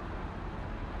wastes,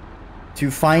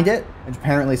 to find it. It's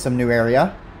apparently some new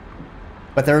area.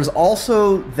 But there's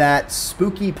also that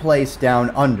spooky place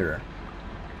down under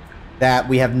that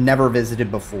we have never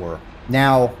visited before.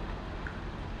 Now,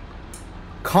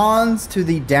 cons to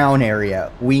the down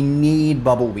area, we need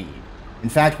bubbleweed. In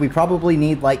fact, we probably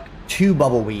need like 2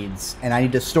 bubbleweeds, and I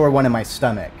need to store one in my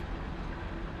stomach.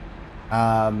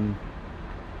 The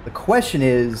question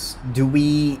is, do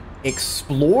we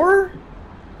explore,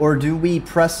 or do we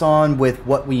press on with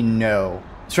what we know?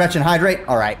 Stretch and hydrate?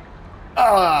 Alright.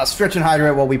 Stretch and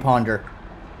hydrate while we ponder.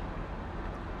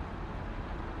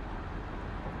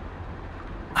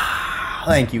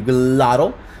 Thank you,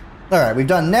 Glottal. Alright, we've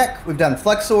done neck, we've done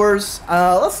flexors.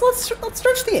 Let's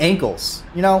stretch the ankles.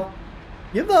 You know,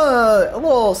 give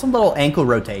some little ankle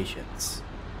rotations.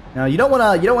 You know, you don't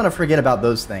wanna forget about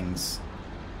those things.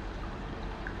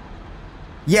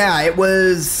 Yeah, it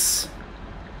was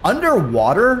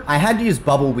underwater. I had to use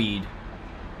bubbleweed.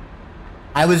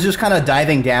 I was just kind of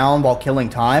diving down while killing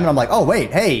time, and I'm like, oh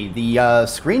wait, hey, the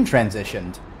screen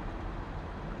transitioned.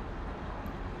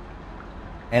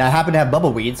 And I happened to have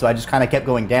bubbleweed, so I just kind of kept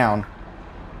going down.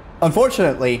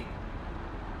 Unfortunately,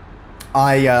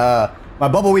 my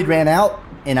bubbleweed ran out,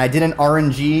 and I didn't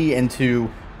RNG into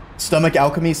Stomach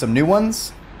Alchemy some new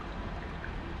ones.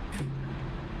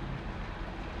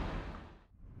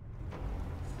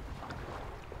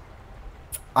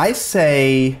 I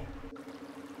say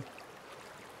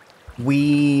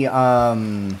we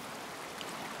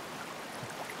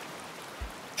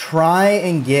try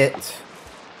and get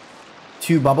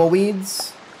 2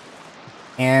 bubbleweeds,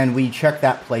 and we check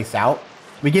that place out.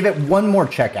 We give it one more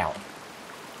check out,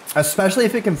 especially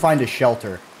if it can find a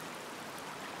shelter.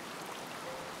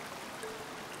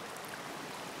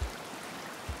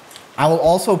 I will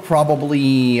also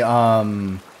probably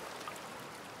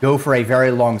go for a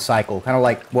very long cycle, kind of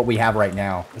like what we have right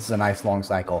now. This is a nice long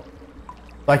cycle.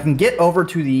 So I can get over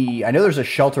to the... I know there's a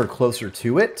shelter closer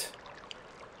to it.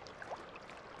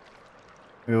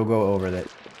 We will go over that.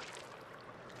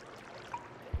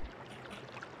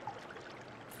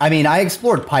 I mean, I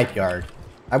explored Pipe Yard.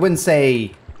 I wouldn't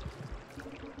say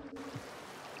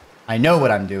I know what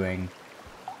I'm doing,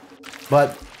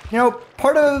 but you know,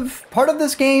 part of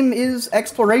this game is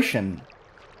exploration.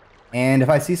 And if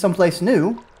I see someplace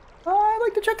new, I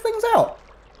like to check things out.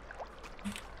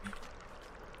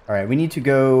 All right, we need to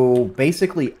go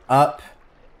basically up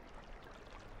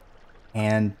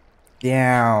and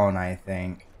down, I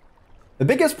think. The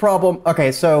biggest problem...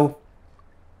 Okay, so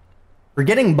for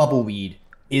getting bubbleweed,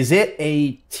 is it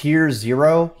a tier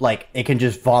 0? Like, it can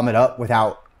just vomit up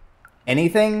without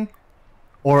anything?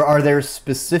 Or are there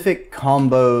specific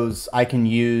combos I can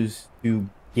use to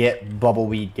get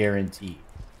bubbleweed guaranteed?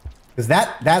 Because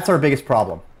that's our biggest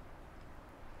problem.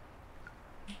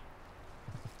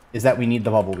 Is that we need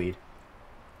the bubbleweed.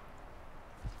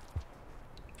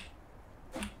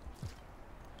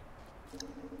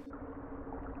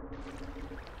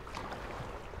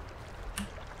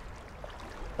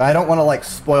 I don't want to, like,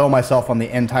 spoil myself on the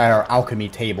entire alchemy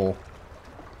table.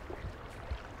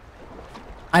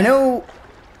 I know...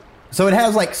 So it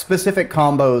has, like, specific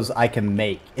combos I can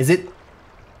make. Is it...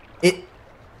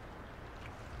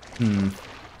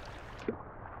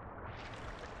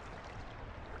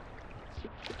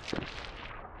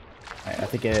 Alright, I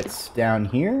think it's down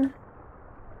here.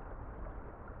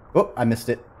 Oh, I missed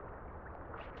it.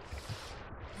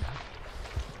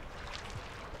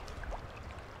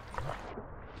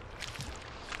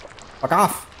 Fuck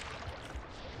off!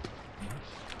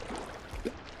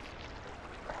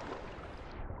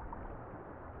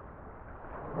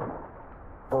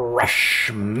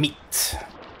 Fresh meat.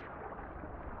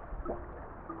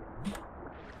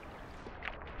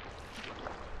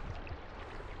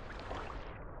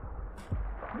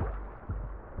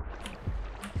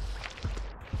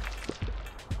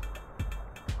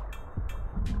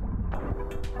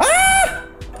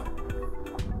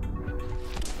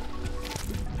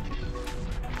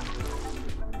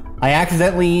 I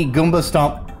accidentally Goomba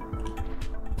Stomp.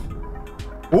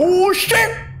 Oh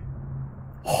shit!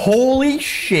 Holy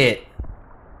shit.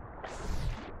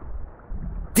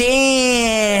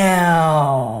 Damn!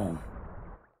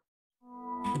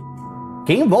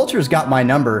 King Vulture's got my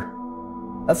number.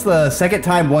 That's the second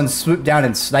time one swooped down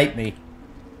and sniped me.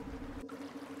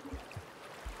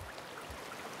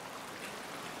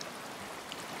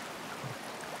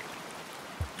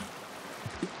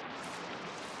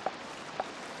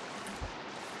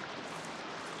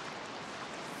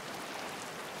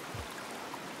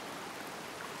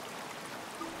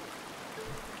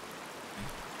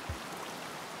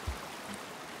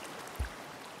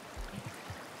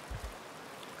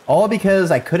 All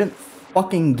because I couldn't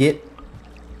fucking get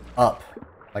up,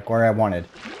 like where I wanted.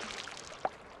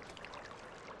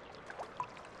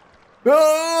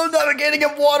 Oh, navigating in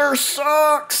water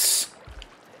sucks!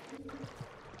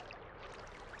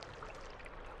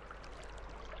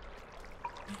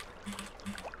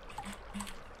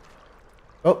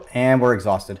 Oh, and we're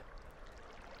exhausted.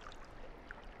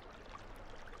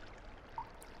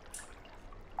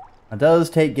 It does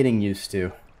take getting used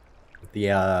to.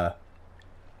 The,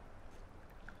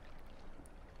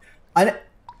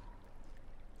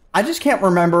 I just can't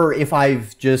remember if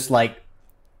I've just, like...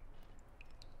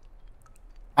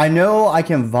 I know I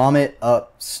can vomit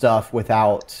up stuff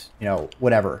without, you know,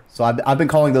 whatever. So I've been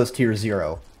calling those tier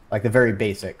 0. Like the very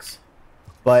basics.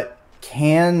 But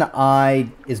can I...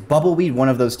 Is Bubbleweed one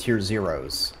of those tier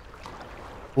 0s?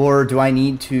 Or do I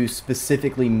need to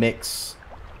specifically mix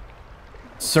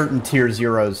certain tier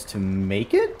 0s to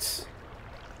make it?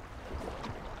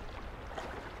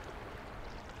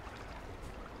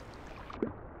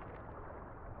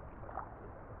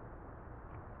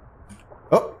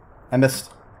 Oh, I missed.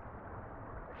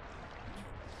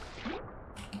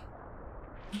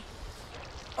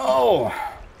 Oh!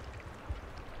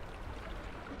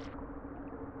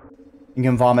 You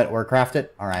can vomit or craft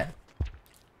it? Alright.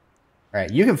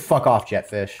 Alright, you can fuck off,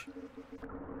 Jetfish.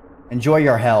 Enjoy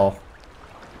your hell.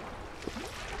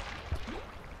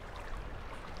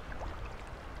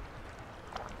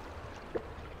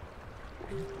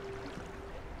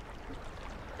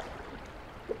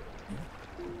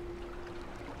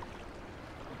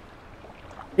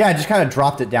 Yeah, I just kind of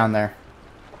dropped it down there.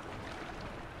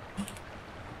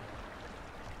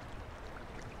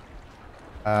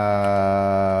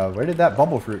 Where did that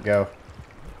bubble fruit go?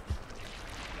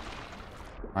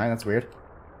 Alright, that's weird.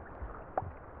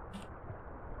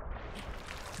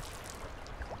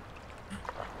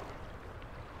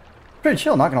 Pretty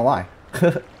chill, not gonna lie.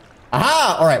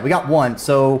 Aha! Alright, we got one.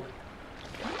 So,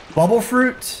 bubble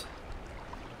fruit.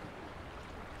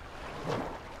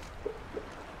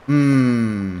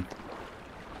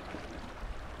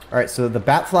 Alright, so the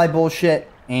batfly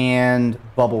bullshit and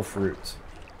bubble fruit.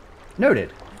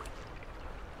 Noted.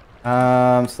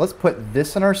 So let's put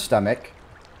this in our stomach.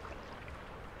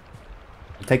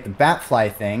 We'll take the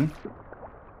batfly thing.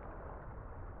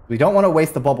 We don't want to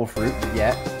waste the bubble fruit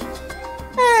yet.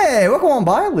 Hey, welcome on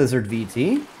by, Lizard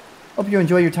VT. Hope you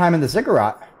enjoy your time in the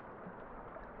ziggurat.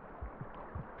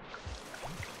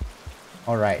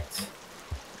 Alright.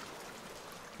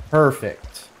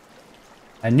 Perfect.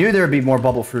 I knew there would be more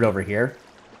bubble fruit over here.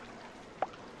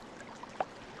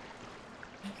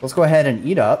 Let's go ahead and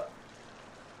eat up.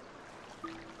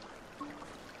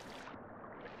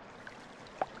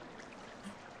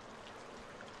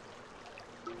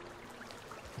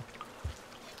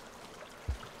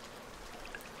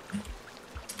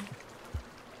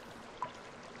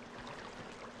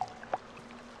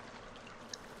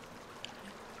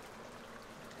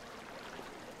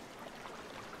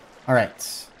 All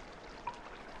right.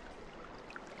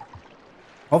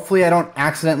 Hopefully I don't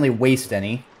accidentally waste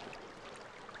any.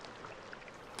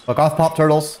 Fuck off, Pop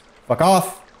Turtles. Fuck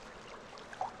off.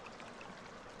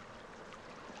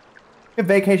 Good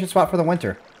vacation spot for the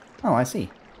winter. Oh, I see.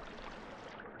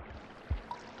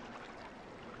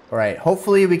 Alright,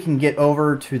 hopefully we can get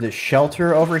over to the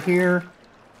shelter over here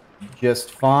just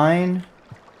fine.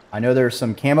 I know there's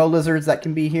some camo lizards that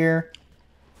can be here.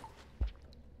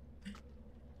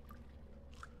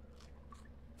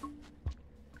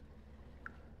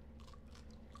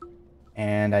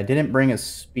 And I didn't bring a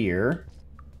spear.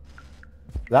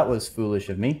 That was foolish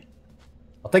of me.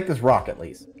 I'll take this rock at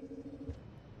least.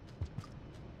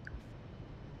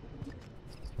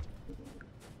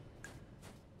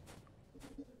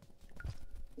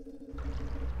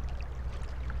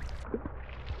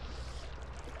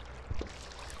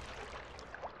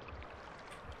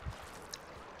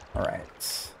 All right.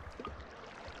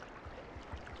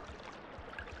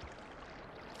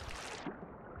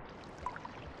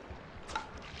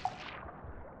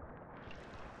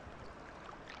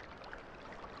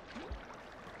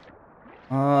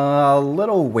 A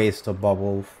little waste of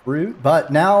bubble fruit,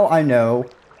 but now I know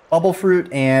bubble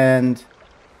fruit and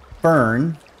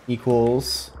burn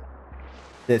equals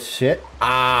this shit.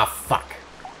 Ah, fuck.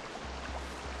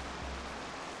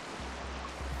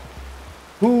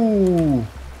 Ooh.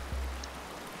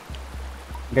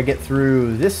 Gotta get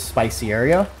through this spicy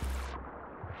area.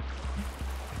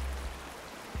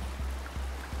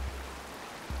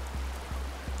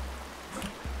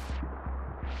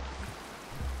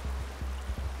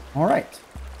 All right.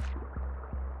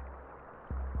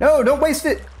 No, don't waste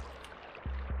it.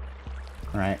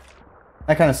 All right.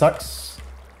 That kind of sucks.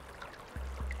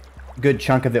 good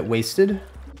chunk of it wasted.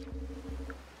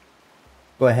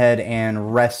 Go ahead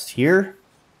and rest here.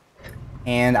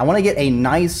 And I want to get a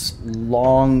nice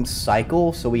long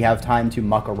cycle so we have time to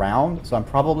muck around. So I'm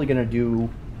probably going to do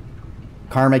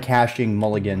karma caching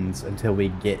mulligans until we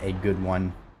get a good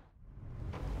one.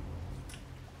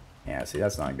 Yeah, see,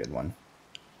 that's not a good one.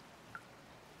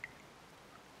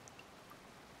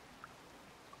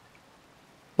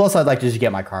 Plus, I'd like to just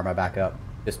get my karma back up.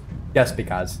 Just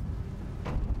because.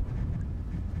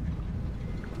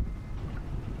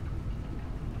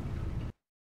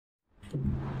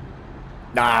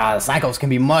 Nah, the cycles can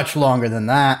be much longer than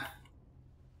that.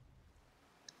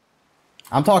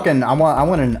 I'm talking, I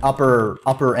want an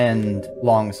upper end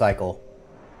long cycle.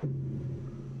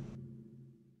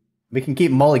 We can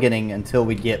keep mulliganing until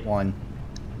we get one.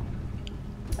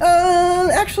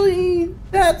 Actually,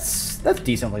 that's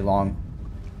decently long.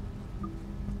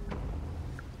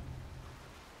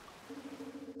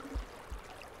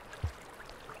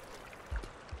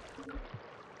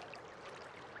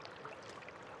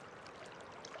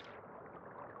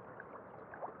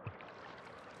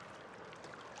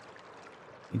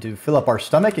 Need to fill up our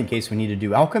stomach in case we need to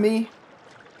do alchemy.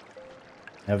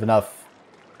 Have enough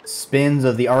spins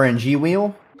of the RNG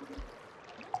wheel.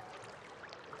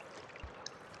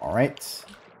 Alright.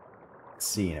 Let's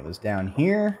see, and it was down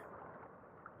here.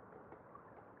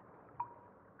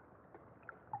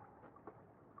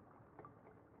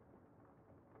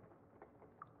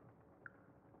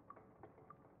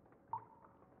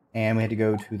 And we had to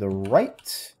go to the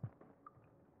right,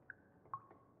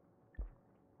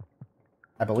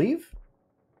 I believe.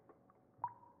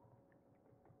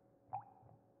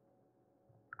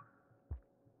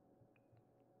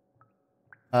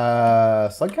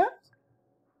 Slugcat?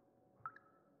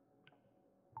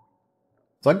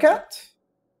 Slugcat?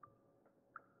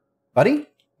 Buddy?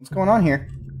 What's going on here?